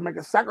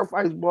a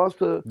sacrifice, boss,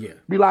 to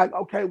be like,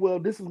 okay, well,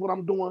 this is what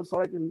I'm doing, so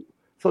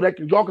that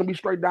y'all can be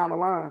straight down the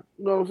line.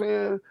 You know what I'm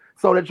saying?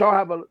 So that y'all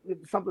have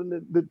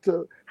something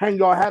to hang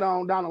your hat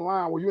on down the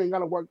line, where you ain't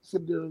gotta work,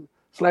 sit there,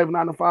 slave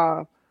 9 to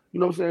 5. You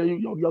know what I'm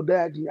saying? Your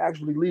dad can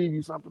actually leave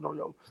you something, or you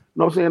know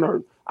what I'm saying?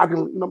 Or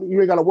you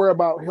ain't got to worry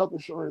about health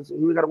insurance, and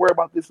you ain't got to worry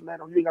about this and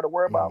that, or you ain't got to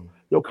worry about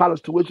your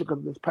college tuition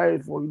because it's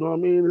paid for. You know what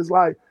I mean? It's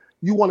like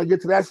you want to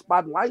get to that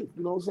spot in life.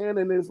 You know what I'm saying?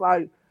 And it's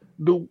like,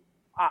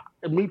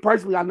 me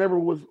personally, I never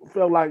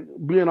felt like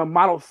being a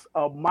model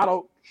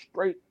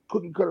straight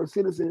cookie cutter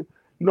citizen.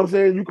 You know what I'm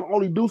saying? You can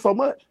only do so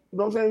much. You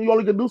know what I'm saying? You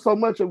only can do so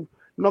much of. You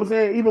know what I'm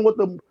saying? Even with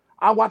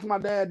I watched my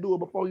dad do it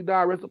before he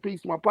died. Rest in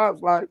peace to my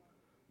pops. Like,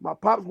 my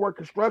pops worked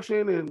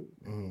construction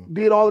and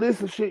did all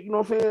this and shit, you know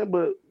what I'm saying?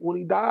 But when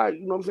he died,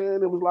 you know what I'm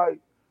saying, it was like,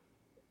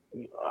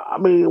 I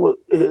mean,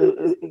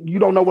 you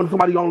don't know when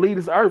somebody gonna leave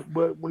this earth,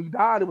 but when he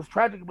died, it was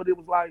tragic, but it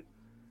was like,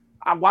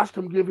 I watched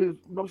him give his,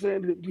 you know what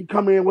I'm saying, he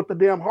come in with the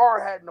damn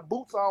hard hat and the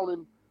boots on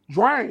and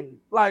drain.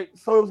 Like,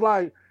 so it was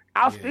like,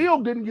 I still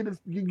didn't get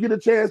a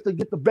chance to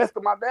get the best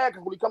of my dad,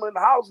 because when he come in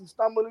the house, he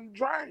stumbled and he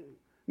drained.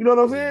 You know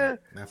what I'm saying?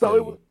 So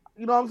it was,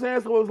 you know what I'm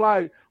saying? So it was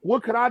like,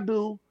 what could I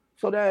do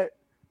so that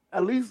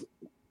at least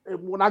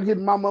when I get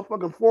in my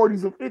motherfucking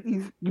 40s and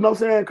 50s, you know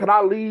what I'm saying, could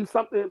I leave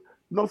something, you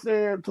know what I'm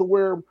saying, to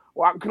where,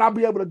 or can I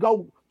be able to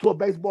go to a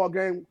baseball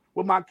game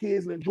with my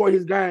kids and enjoy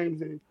his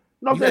games? And you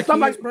know what I'm saying?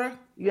 Something like, bro?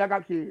 Yeah, I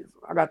got kids.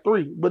 I got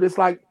 3. But it's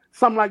like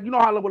something like, you know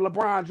how I live with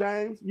LeBron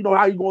James? You know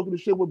how you going through the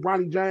shit with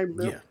Bronny James?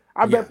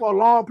 I bet for a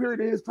long period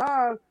of his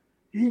time,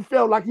 he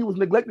felt like he was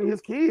neglecting his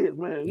kids,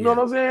 man. You know what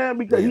I'm saying?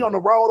 Because he on the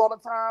road all the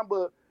time,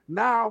 but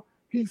now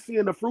he's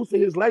seeing the fruits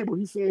of his labor.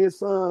 He's seeing his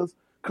sons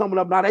coming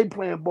up. Now they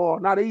playing ball.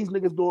 Now these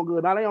niggas doing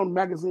good. Now they on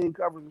magazine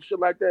covers and shit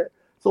like that.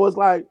 So it's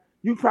like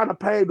you trying to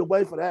pave the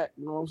way for that.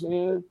 You know what I'm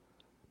saying?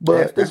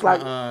 But that's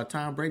like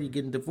Tom Brady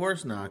getting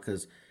divorced now,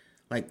 because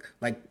like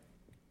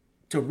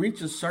to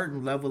reach a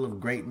certain level of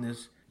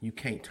greatness, you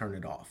can't turn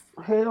it off.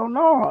 Hell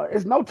no,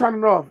 it's no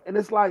turning it off, and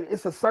it's like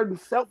it's a certain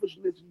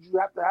selfishness you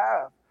have to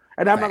have.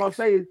 And I'm not gonna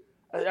say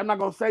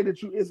that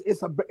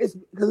it's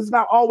because it's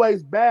not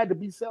always bad to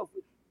be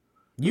selfish.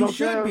 You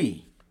should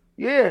be.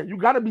 Yeah, you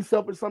got to be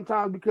selfish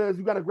sometimes, because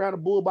you got to grab the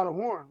bull by the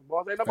horn.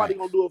 Boss, ain't nobody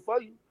gonna do it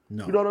for you.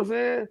 No. You know what I'm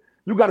saying?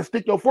 You got to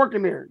stick your fork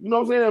in there. You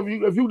know what I'm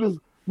saying? If you just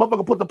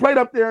motherfucker put the plate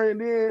up there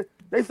and then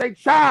they say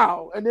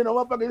chow, and then the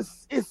motherfucker is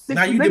 60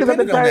 now you niggas at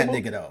the table. On that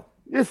nigga though.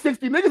 It's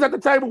 60 niggas at the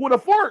table with a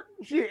fork.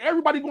 Shit,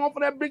 everybody going for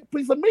that big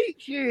piece of meat.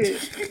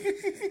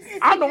 Shit,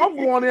 I know I'm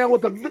going in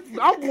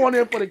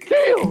for the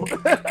kill.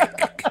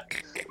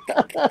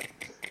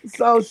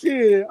 So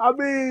shit, I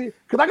mean,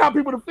 cause I got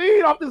people to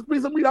feed off this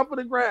piece of meat I'm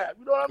finna grab.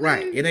 You know what I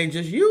mean? Right. It ain't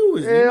just you.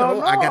 It's, you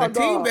know, I got a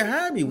team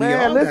behind me.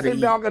 Man, all listen,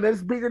 dog,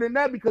 it's bigger than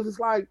that, because it's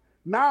like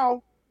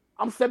now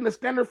I'm setting the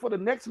standard for the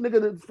next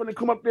nigga that's finna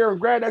come up there and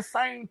grab that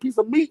same piece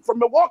of meat from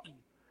Milwaukee.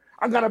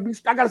 I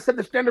gotta set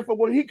the standard for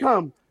when he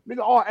come.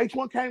 Nigga,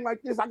 H1 came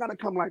like this, I gotta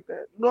come like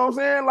that. You know what I'm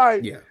saying?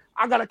 Like,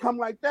 I gotta come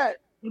like that.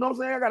 You know what I'm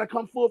saying? I gotta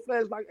come full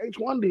fledged like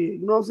H1 did.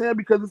 You know what I'm saying?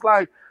 Because it's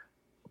like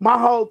my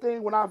whole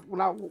thing when I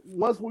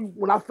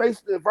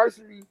faced the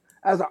adversity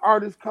as an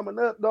artist coming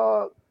up,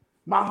 dog.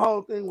 My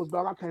whole thing was,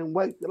 dog, I can't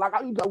wait. Like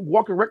I used to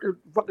walk in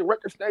fucking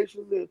record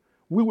stations, and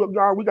we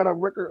got a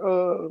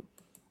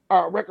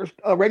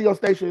radio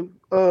station,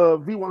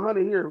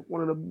 V100 here.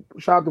 One of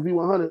the shout out to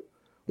V100,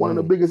 one of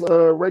the biggest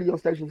radio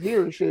stations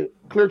here and shit,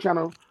 Clear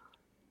Channel.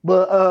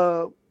 But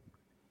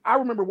I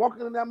remember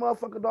walking in that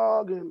motherfucker,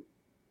 dog, and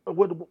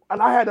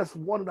I had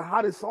one of the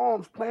hottest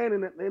songs playing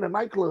in the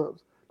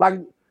nightclubs.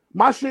 Like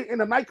my shit in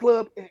the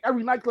nightclub, in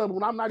every nightclub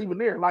when I'm not even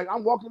there. Like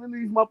I'm walking into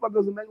these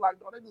motherfuckers and they like,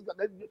 oh,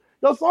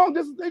 your song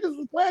they just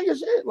was playing your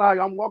shit. Like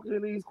I'm walking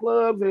in these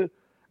clubs and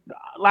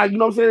like, you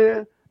know what I'm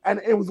saying?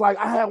 And it was like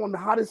I had one of the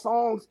hottest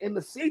songs in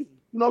the city.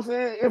 You know what I'm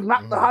saying? If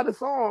not the hottest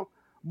song,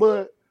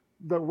 but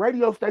the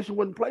radio station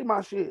wouldn't play my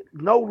shit.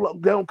 No,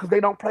 because they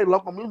don't play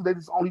local music. They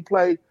just only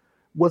play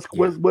what's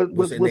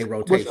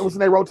in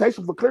their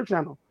rotation for Clear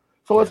Channel.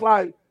 So it's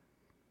like,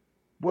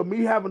 with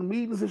me having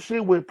meetings and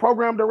shit with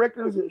program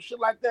directors and shit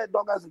like that,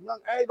 dog, as a young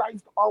age, I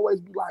used to always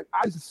be like,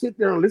 I used to sit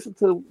there and listen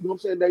to, you know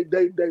what I'm saying,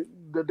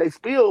 they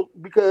spill,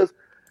 because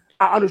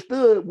I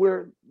understood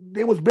where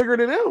it was bigger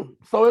than them.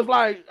 So it's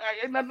like,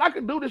 ain't nothing I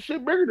can do this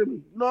shit bigger than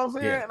me. You know what I'm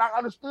saying? Yeah. And I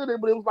understood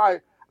it, but it was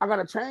like, I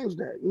gotta change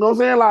that. You know what I'm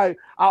saying? Like,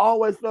 I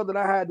always felt that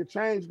I had to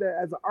change that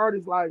as an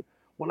artist. Like,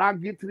 when I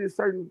get to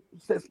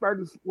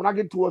when I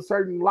get to a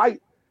certain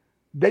light,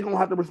 they gonna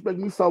have to respect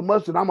me so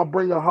much that I'm gonna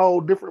bring a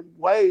whole different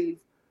wave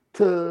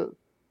to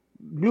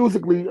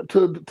musically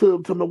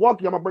to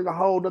Milwaukee. I'm gonna bring a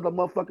whole other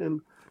motherfucking,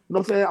 you know what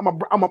I'm saying?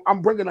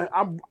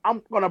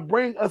 I'm gonna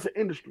bring us an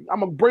industry. I'm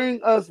gonna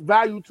bring us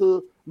value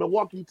to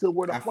Milwaukee to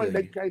where the point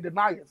they can't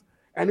deny us.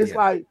 And it's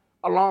like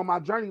along my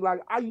journey,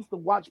 like I used to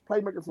watch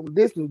Playmaker from a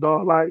distance,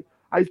 dog. Like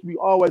I used to be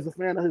always a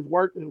fan of his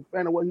work and a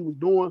fan of what he was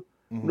doing.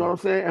 You know what I'm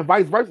saying? And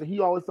vice versa. He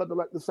always felt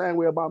like the same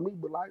way about me,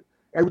 but like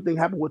everything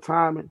happened with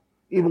time. And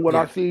even with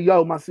my CEO, you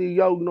know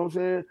what I'm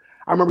saying?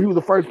 I remember he was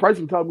the first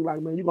person who told me,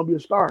 like, man, you're gonna be a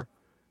star.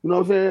 You know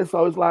what I'm saying?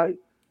 So it's like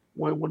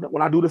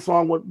when I do the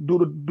song, do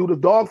the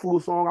dog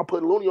food song, I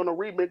put Looney on the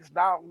remix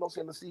down, you know what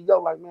I'm saying? The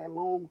CEO, like, man,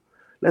 Loon,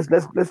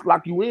 let's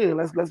lock you in.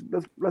 Let's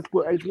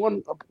put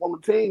H1 up on the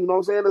team, you know what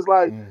I'm saying? It's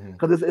like,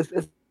 because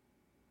it's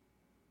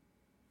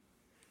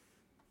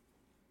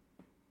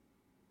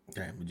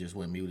damn, we just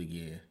went mute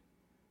again.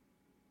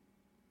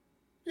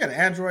 You got an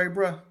Android,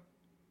 bro?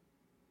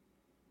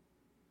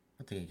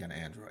 I think you got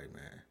an Android,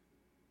 man.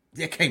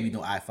 There can't be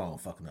no iPhone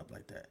fucking up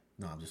like that.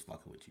 No, I'm just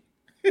fucking with you.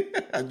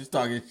 I'm just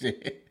talking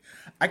shit.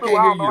 I can't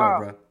hear you though,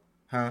 bro.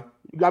 Huh?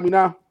 You got me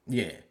now?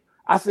 Yeah.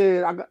 I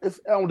said it's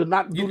on do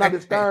not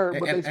disturb,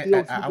 but they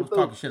still. I was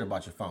talking shit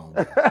about your phone,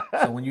 bro.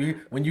 So when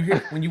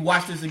you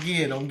watch this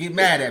again, don't get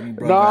mad at me,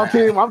 bro. No,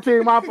 I'm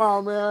team my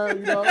phone, man.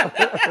 You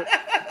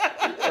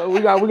know, we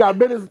got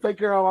business to take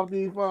care of off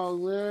these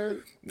phones,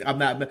 man. I'm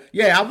not.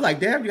 Yeah, I'm like,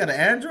 damn, you got an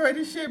Android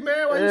and shit,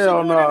 man. Why you shit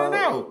going in and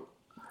out?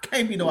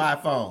 Can't be no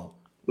iPhone.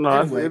 No,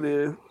 anyway. It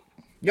is.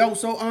 Yo,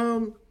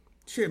 so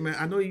shit, man.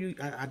 I know you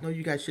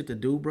got shit to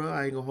do, bro.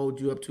 I ain't gonna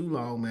hold you up too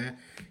long, man.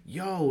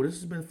 Yo, this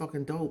has been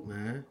fucking dope,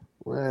 man.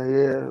 Well,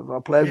 yeah, it's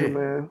a pleasure,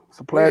 man. It's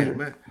a pleasure,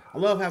 man. I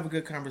love having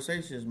good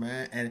conversations,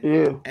 man.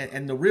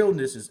 And the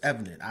realness is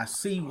evident. I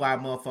see why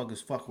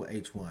motherfuckers fuck with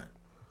H1.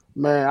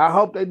 Man, I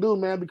hope they do,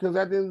 man, because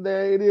at the end of the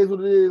day, it is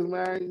what it is,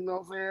 man. You know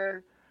what I'm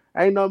saying?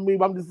 Ain't no me,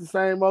 but I'm just the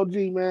same OG,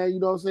 man. You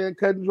know what I'm saying?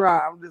 Cut and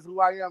dry. I'm just who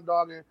I am,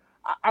 dog. And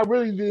I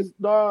really just,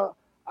 dog,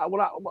 I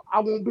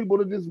want people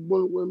to just,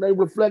 when they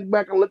reflect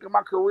back and look at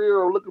my career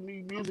or look at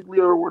me musically,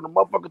 or when the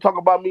motherfucker talk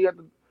about me at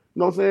the, you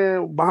know what I'm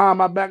saying, behind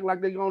my back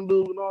like they gonna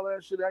do and all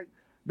that shit,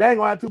 they ain't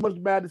gonna have too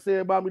much bad to say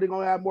about me. They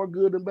gonna have more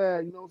good than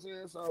bad, you know what I'm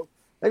saying? So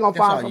they gonna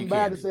find something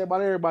bad to say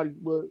about everybody.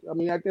 But I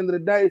mean, at the end of the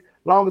day, as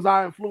long as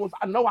I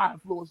know I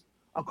influence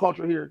a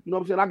culture here. You know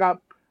what I'm saying? I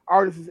got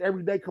artists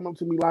every day come up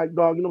to me like,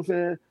 dog, you know what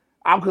I'm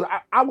saying? Because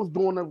I was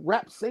doing the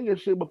rap singing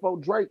shit before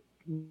Drake.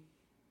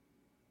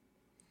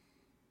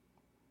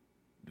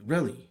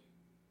 Really?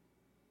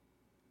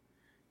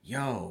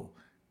 Yo,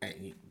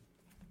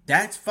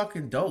 that's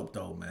fucking dope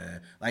though,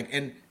 man. Like,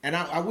 and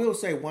I will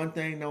say one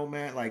thing though,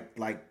 man. Like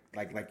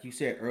you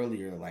said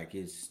earlier, like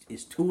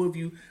it's two of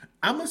you.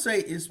 I'm gonna say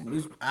it's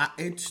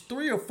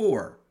 3 or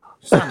 4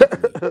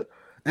 sonically.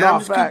 And I'm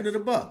just keeping it a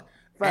buck.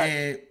 Facts.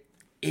 And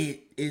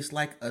it is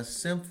like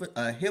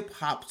a hip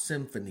hop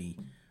symphony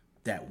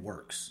that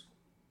works.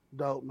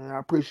 Dope, man. I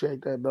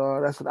appreciate that,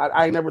 dog.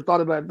 I ain't never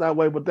thought of it that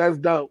way, but that's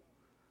dope.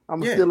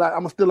 I'm steal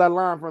that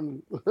line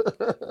from you.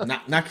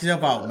 knock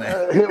yourself out,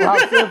 man. Hip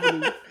hop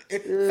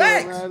symphony.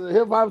 Facts.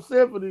 Hip hop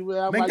symphony, man.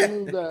 I might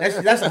use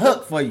that. That's a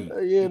hook for you.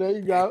 Yeah, there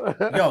you go.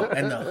 Yo,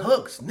 and the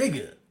hooks,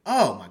 nigga.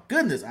 Oh my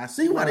goodness, I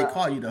see why they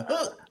call you the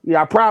hook.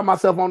 Yeah, I pride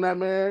myself on that,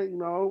 man. You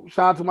know,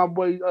 shout out to my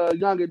boy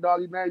Youngin, dog.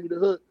 He named me the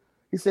hook.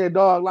 He said,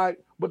 dog, like,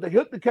 but the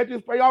hook to catch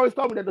his, he always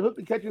told me that the hook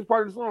to catch his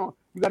part of the song.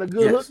 You got a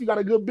good hook, you got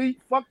a good beat,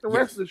 fuck the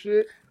rest of the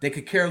shit. They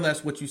could care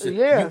less what you said.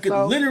 Yeah, you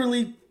could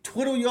literally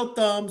twiddle your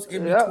thumbs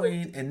in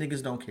between and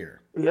niggas don't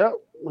care. Yep.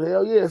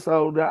 Hell yeah.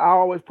 So I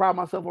always pride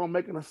myself on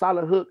making a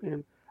solid hook,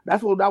 and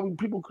that's what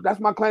people. That's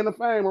my claim to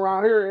fame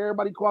around here.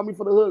 Everybody call me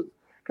for the hook.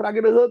 Can I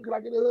get a hook? Can I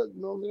get a hook?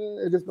 You know what I'm saying?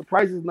 It's just the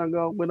prices not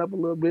gonna went up a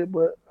little bit,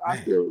 but I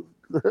Man. still,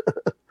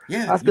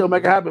 Yeah, I still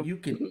make it happen. You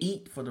can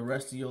eat for the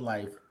rest of your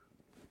life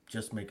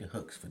just making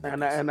hooks for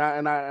niggas.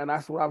 And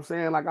that's what I'm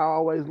saying. Like I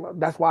always,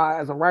 that's why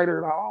as a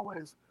writer, I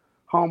always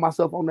hone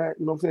myself on that.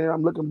 You know what I'm saying?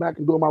 I'm looking back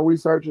and doing my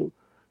research, and you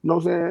know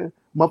what I'm saying.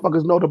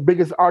 Motherfuckers know the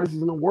biggest artists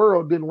in the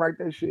world didn't write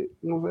that shit.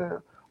 You know what I'm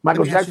saying?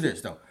 Michael Let me Jackson. ask you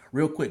this though,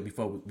 real quick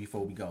before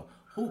we go.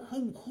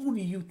 Who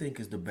do you think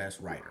is the best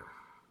writer,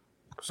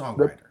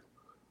 songwriter?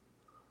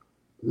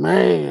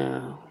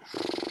 Man,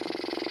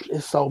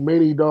 it's so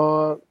many,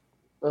 dog.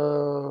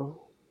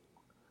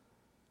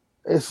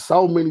 It's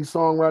so many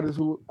songwriters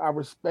who I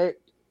respect.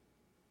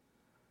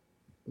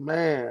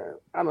 Man,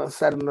 I done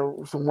sat in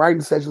some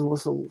writing sessions with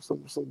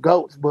some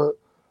goats, but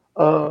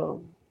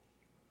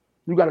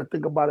you got to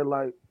think about it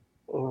like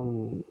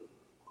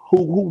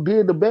who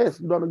did the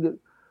best. You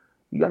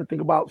got to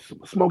think about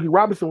Smokey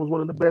Robinson was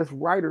one of the best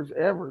writers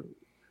ever.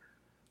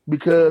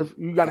 Because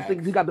you got to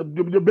think he got the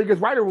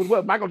biggest writer was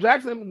what? Michael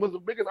Jackson was the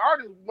biggest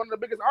artist, one of the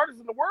biggest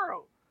artists in the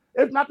world.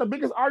 If not the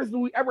biggest artist that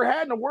we ever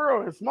had in the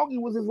world, and Smokey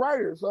was his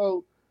writer.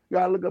 So you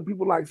gotta look at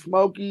people like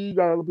Smokey, you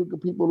gotta look at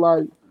people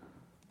like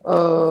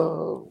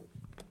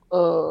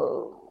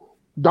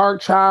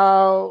Dark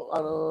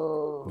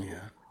Child,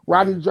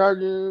 Rodney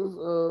Jergens,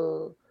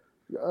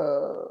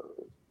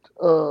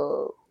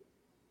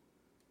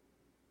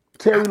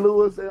 Terry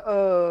Lewis,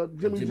 and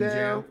Jimmy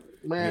Jam.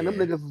 Man, them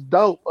niggas is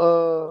dope.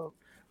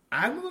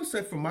 I'm gonna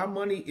say for my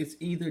money, it's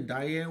either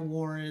Diane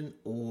Warren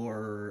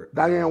or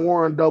Diane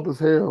Warren, dope as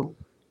hell.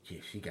 Yeah,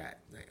 she got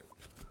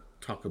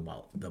talk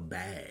about the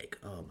bag.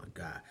 Oh my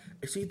god,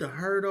 it's either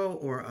her though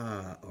or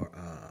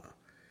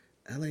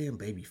L.A. and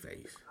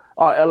Babyface.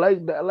 Oh, L.A.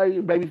 and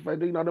Babyface,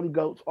 you know them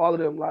goats, all of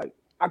them. Like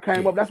I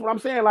came up. That's what I'm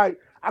saying. Like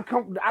I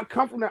come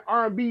from that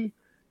R&B,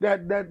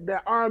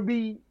 that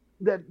R&B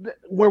that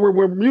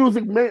where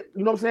music meant.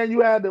 You know what I'm saying?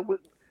 You had that.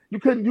 You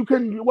couldn't.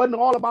 It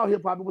wasn't all about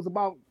hip hop. It was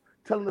about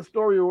telling a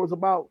story, or it was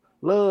about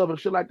love and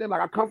shit like that. Like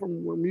I come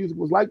from where music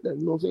was like that,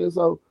 you know what I'm saying?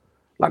 So,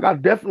 like I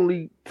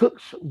definitely took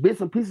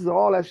bits and pieces of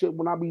all that shit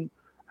when I be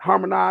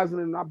harmonizing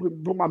and I put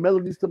my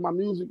melodies to my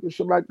music and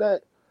shit like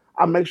that.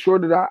 I make sure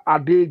that I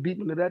dig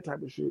deep into that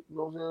type of shit, you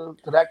know what I'm saying?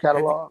 To that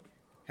catalog.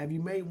 Have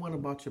you made one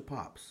about your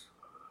pops?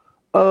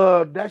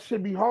 That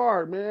should be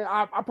hard, man.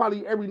 I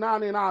probably every now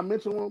and then I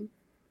mention them,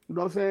 you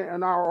know what I'm saying?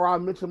 And I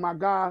mention my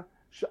guy.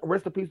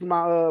 Rest in peace to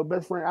my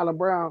best friend Alan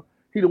Brown.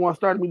 He the one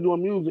started me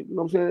doing music. You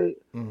know what I'm saying?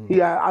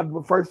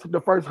 Mm-hmm. The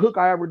first hook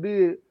I ever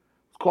did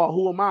was called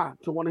 "Who Am I"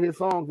 to one of his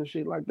songs and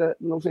shit like that.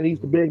 You know what I'm saying? He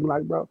used to beg me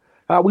like, bro.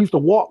 We used to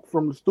walk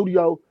from the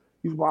studio.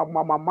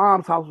 My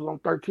mom's house was on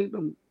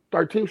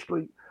 13th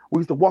Street. We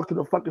used to walk to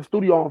the fucking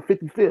studio on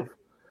 55th.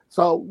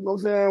 So you know what I'm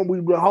saying?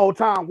 We the whole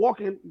time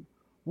walking.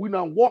 We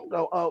done walked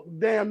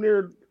damn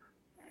near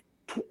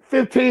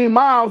 15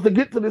 miles to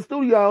get to the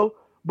studio.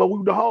 But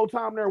the whole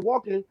time there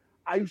walking,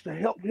 I used to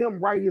help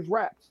him write his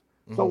raps.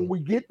 So when we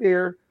get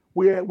there,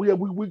 we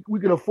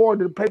can afford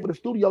to pay for the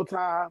studio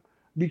time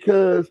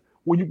because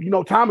when you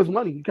know time is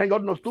money. You can't go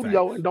to no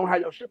studio and don't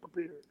have your shit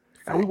prepared.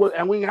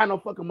 And we ain't had no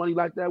fucking money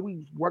like that. We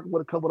was working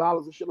with a couple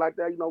dollars and shit like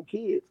that, you know,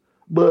 kids.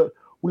 But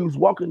we was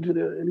walking to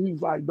and he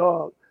was like,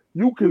 dog,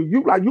 you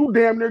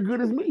damn near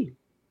good as me.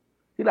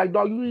 He like,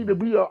 dog, you need to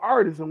be an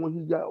artist. And when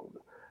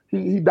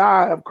he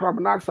died of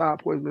carbon monoxide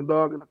poisoning,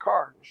 dog, in a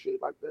car and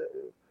shit like that.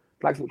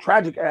 Like some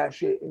tragic ass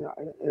shit.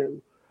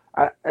 And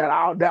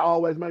that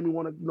always made me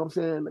want to, you know what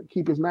I'm saying,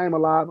 keep his name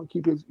alive and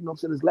keep his, you know what I'm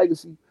saying, his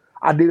legacy.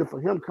 I did it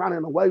for him kind of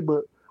in a way,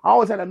 but I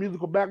always had that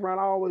musical background.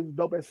 I always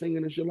dope at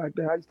singing and shit like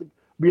that. I used to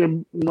be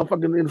in,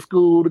 motherfucking in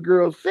school, the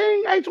girls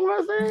sing,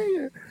 H1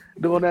 sing,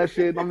 doing that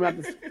shit. I'm at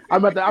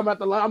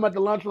the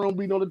lunchroom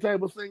beating on the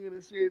table singing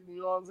and shit, you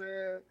know what I'm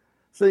saying?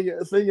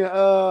 Singing,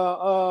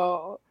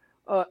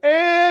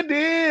 and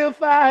if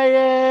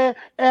I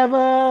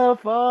ever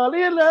fall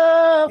in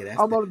love,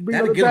 I'm gonna be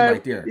on the table.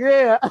 Right there.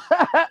 Yeah.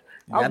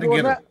 I'm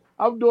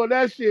doing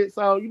that shit.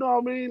 So you know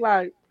what I mean?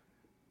 Like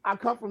I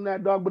come from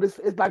that, dog, but it's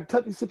like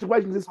touchy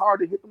situations. It's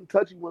hard to hit them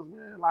touchy ones,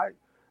 man. Like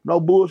no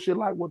bullshit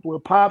like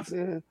with Pops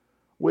and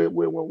with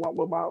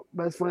my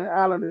best friend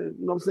Alan, and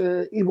you know what I'm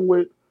saying? Even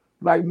with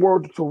like more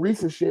to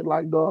recent shit,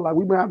 like dog, like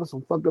we've been having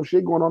some fucked up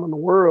shit going on in the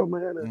world,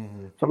 man.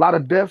 And it's a lot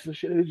of deaths and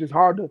shit. It's just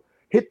hard to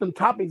hit them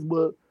topics,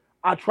 but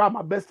I try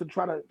my best to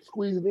try to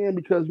squeeze it in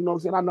because you know what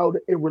I'm saying, I know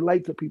that it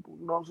relates to people.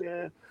 You know what I'm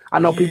saying? I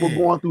know people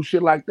going through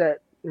shit like that.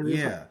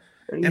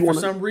 And for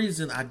some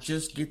reason, I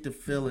just get the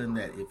feeling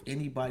that if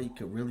anybody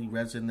could really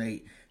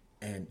resonate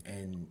and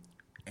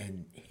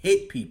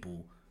hit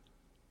people,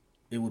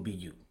 it would be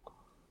you.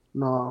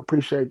 No, I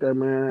appreciate that,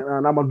 man.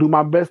 And I'm gonna do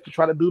my best to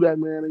try to do that,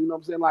 man. And you know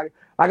what I'm saying? Like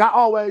I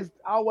always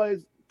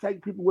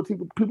take what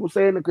people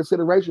say into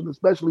consideration,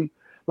 especially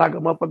like a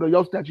motherfucker,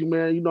 your statue,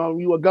 man. You know,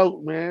 you a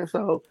goat, man.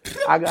 So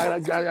I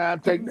gotta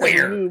take that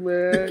from you,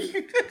 man.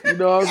 You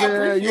know what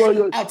I'm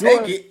saying? I'll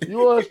take it.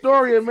 You're a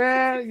historian,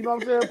 man. You know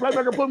what I'm saying?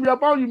 Playmaker put me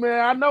up on you, man.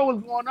 I know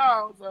what's going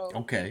on. So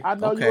Okay. I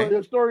know you're a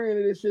historian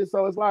in this shit.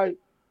 So it's like,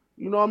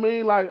 you know what I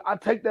mean? Like I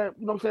take that,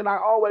 you know what I'm saying? I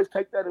always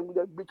take that and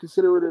be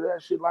considerate of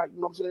that shit, like,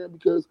 you know what I'm saying?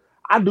 Because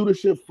I do this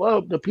shit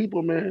for the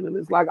people, man. And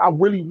it's like I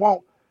really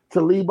want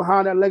to leave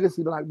behind that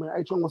legacy. Like, man,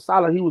 H1 was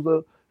solid. He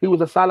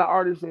was a solid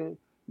artist, and you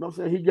know what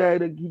I'm saying, he gave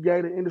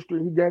the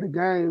industry, he gave the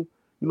game,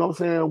 you know what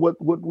I'm saying, what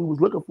we was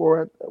looking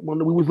for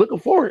when we was looking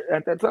for it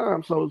at that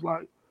time. So it's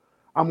like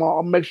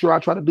I'll make sure I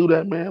try to do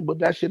that, man. But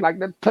that shit, like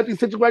that touchy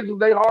situations,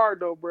 they hard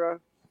though, bro.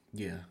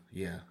 Yeah.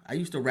 I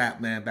used to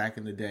rap, man, back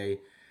in the day,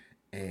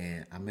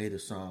 and I made a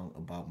song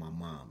about my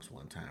mom's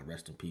one time.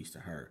 Rest in peace to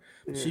her.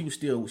 But she was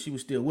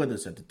still with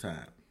us at the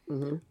time.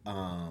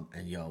 Mm-hmm.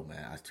 And yo,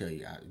 man, I tell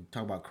you,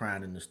 talk about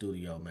crying in the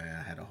studio, man.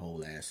 I had a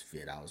whole ass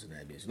fit. I was in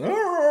that bitch,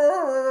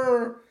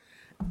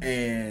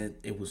 and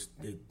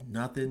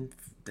nothing.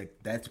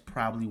 That's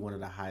probably one of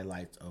the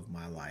highlights of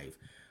my life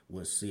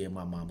was seeing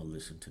my mama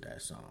listen to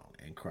that song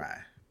and cry.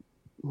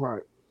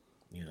 Right.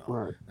 You know,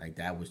 right. Like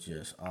that was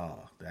just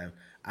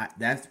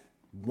that's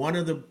one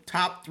of the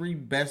top 3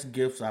 best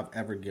gifts I've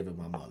ever given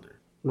my mother.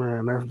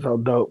 Man, that's so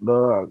dope,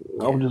 dog.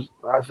 Yeah.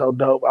 That's so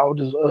dope. I was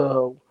just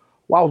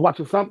I was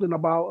watching something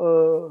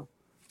about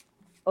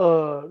I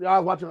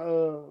was watching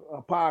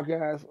a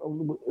podcast.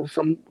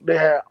 They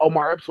had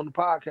Omar Epps on the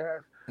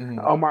podcast. Mm-hmm.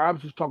 Omar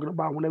Epps was talking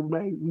about when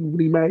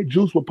he made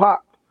Juice with Pac.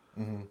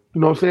 Mm-hmm.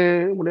 You know what I'm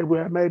saying? When they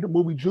had made the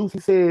movie Juice, he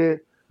said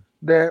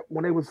that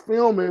when they was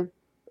filming,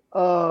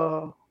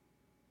 the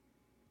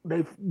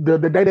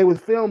day they was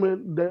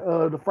filming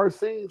the first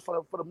scenes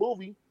for the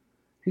movie,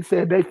 he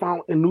said they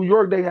found in New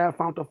York they had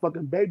found a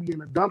fucking baby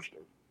in a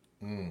dumpster.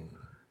 Mm.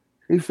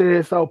 He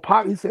said so.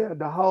 Pac, he said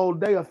the whole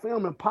day of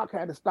filming, Pac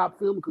had to stop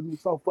filming because he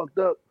was so fucked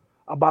up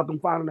about them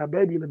finding that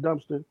baby in the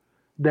dumpster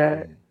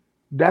that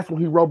that's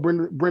when he wrote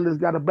Brenda's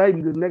Got a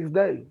Baby the next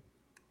day.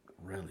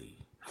 Really?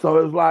 So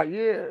it's like,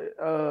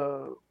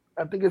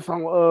 I think it's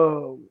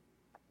on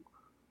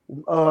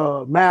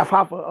Math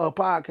Hoffa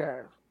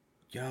podcast.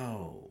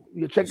 Yo,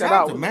 you check shout that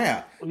out. To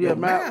Math. Yeah, Yo,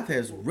 Math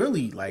has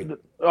really like.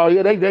 Oh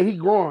yeah, he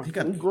growing. He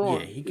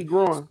growing. Yeah, he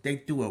growing. They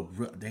do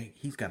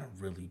he's got a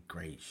really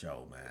great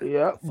show, man.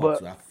 Yeah, I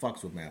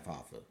fucks with Math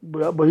Hoffa.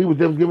 But he was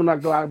just giving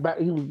like back.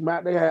 He was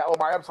mad. They had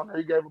Omar Epps on there.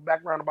 He gave a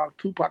background about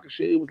Tupac and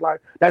shit. It was like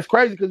that's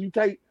crazy because you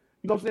take,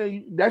 you know what I'm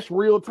saying. That's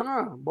real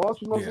time,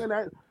 boss. You know what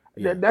I'm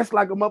saying. That's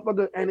like a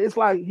motherfucker, and it's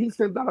like he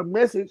sent out a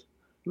message.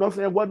 You know what I'm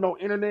saying. Wasn't no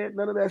internet,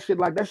 none of that shit.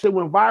 Like that shit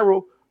went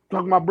viral.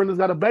 Talking about Brenda's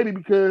Got a Baby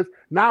because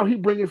now he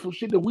bringing some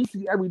shit that we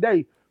see every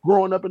day.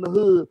 Growing up in the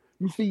hood,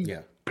 you see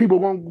people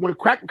when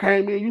crack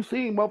came in, you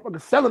see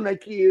motherfuckers selling their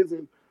kids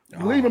and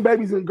leaving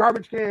babies in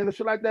garbage cans and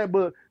shit like that.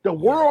 But the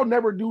world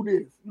never do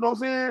this. You know what I'm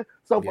saying?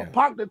 So for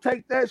Pac to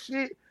take that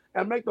shit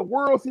and make the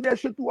world see that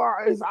shit through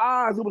his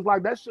eyes, it was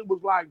like that shit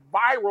was like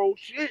viral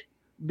shit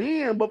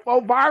then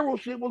before viral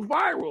shit was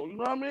viral. You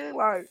know what I mean?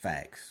 Like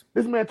facts.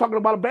 This man talking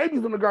about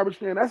babies in the garbage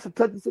can. That's a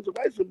touchy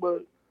situation, but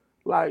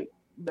like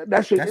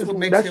that shit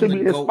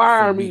be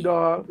inspiring me,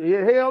 dog.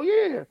 Yeah, hell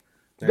yeah.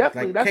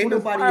 Definitely. That's can't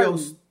what nobody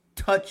else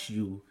touch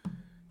you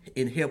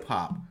in hip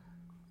hop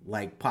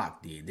like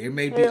Pac did. There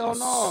may be a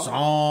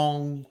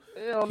song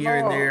here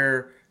and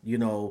there, you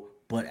know,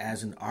 but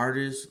as an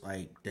artist,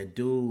 like that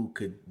dude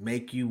could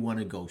make you want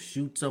to go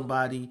shoot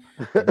somebody,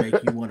 could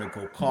make you want to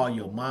go call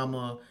your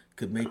mama,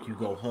 could make you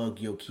go hug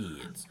your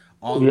kids.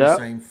 All in the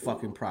same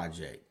fucking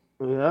project.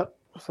 Yep.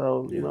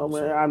 So, you know,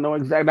 man, I know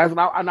exactly. That's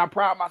what I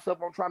pride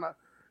myself on trying to,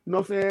 you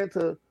know what I'm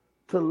saying,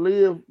 to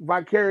live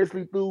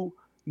vicariously through,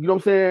 you know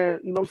what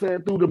I'm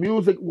saying, through the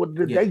music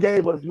that they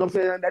gave us. You know what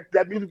I'm saying?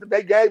 That music that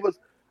they gave us,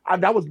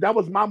 that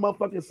was my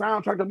motherfucking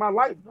soundtrack of my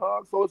life,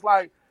 dog. So it's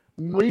like,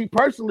 me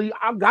personally,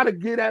 I gotta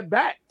give that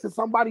back to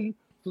somebody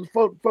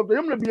for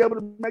them to be able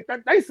to make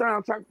that they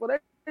soundtrack for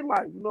their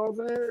life. You know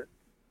what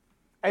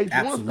I'm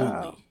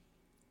saying?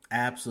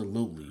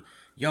 Absolutely.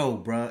 Yo,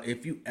 bro,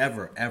 if you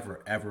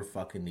ever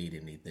fucking need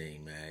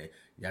anything, man,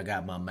 y'all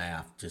got my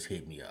Math. Just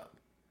hit me up.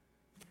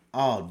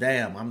 Oh,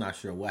 damn, I'm not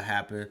sure what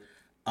happened.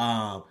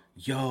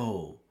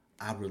 Yo,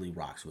 I really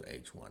rocks with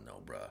H1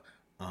 though, bro.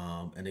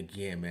 And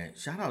again, man,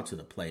 shout out to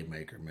the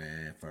Playmaker,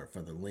 man,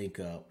 for the link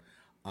up.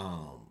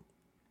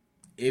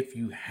 If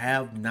you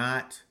have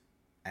not,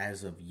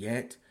 as of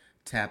yet,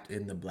 tapped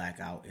into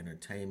Blackout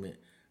Entertainment,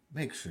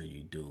 make sure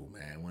you do,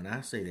 man. When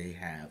I say they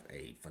have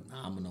a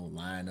phenomenal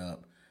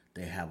lineup,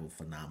 they have a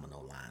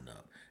phenomenal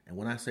lineup. And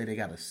when I say they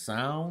got a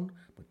sound,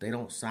 but they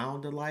don't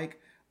sound alike,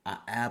 I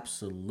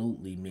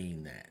absolutely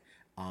mean that.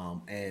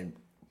 And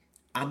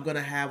I'm going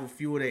to have a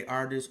few of their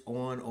artists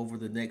on over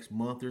the next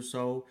month or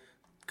so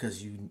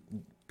because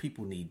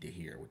people need to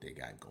hear what they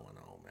got going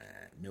on,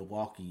 man.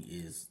 Milwaukee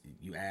is,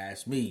 you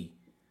ask me,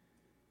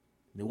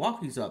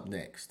 Milwaukee's up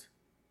next.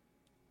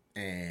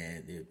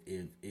 And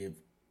if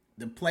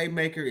the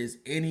Playmaker is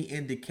any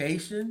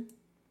indication,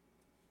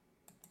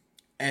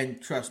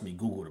 and trust me,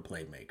 Google the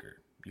Playmaker.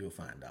 You'll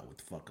find out what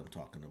the fuck I'm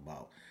talking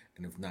about.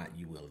 And if not,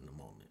 you will in a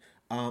moment.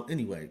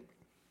 Anyway,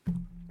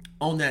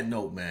 on that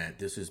note, man,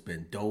 this has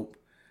been dope.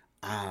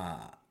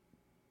 Gotta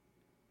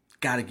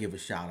give a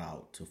shout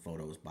out to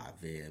Photos by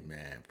Van,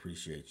 man.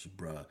 Appreciate you,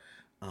 bruh.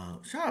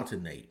 Shout out to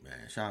Nate,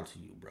 man. Shout out to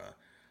you, bruh.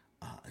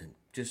 And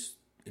just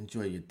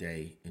enjoy your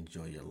day.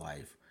 Enjoy your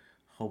life.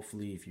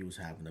 Hopefully, if you was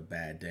having a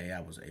bad day, I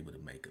was able to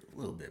make it a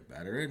little bit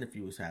better. And if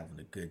you was having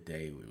a good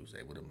day, we was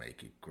able to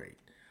make it great.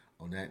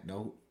 On that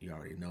note, you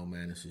already know,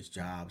 man, this is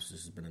Jobs.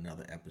 This has been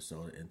another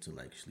episode of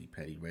Intellectually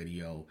Petty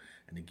Radio.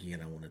 And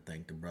again, I want to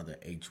thank the brother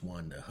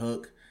H1 The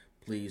Hook.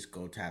 Please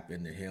go tap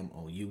into him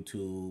on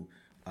YouTube.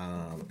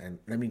 And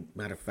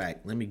matter of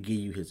fact, let me give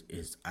you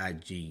his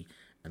IG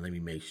and let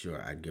me make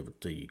sure I give it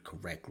to you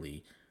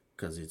correctly,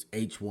 because it's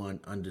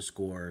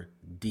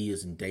H1_D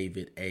as in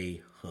David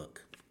A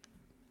Hook.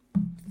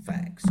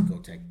 Facts. Go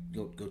check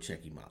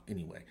him out.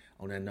 Anyway,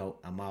 on that note,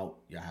 I'm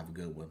out. Y'all have a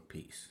good one.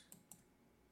 Peace.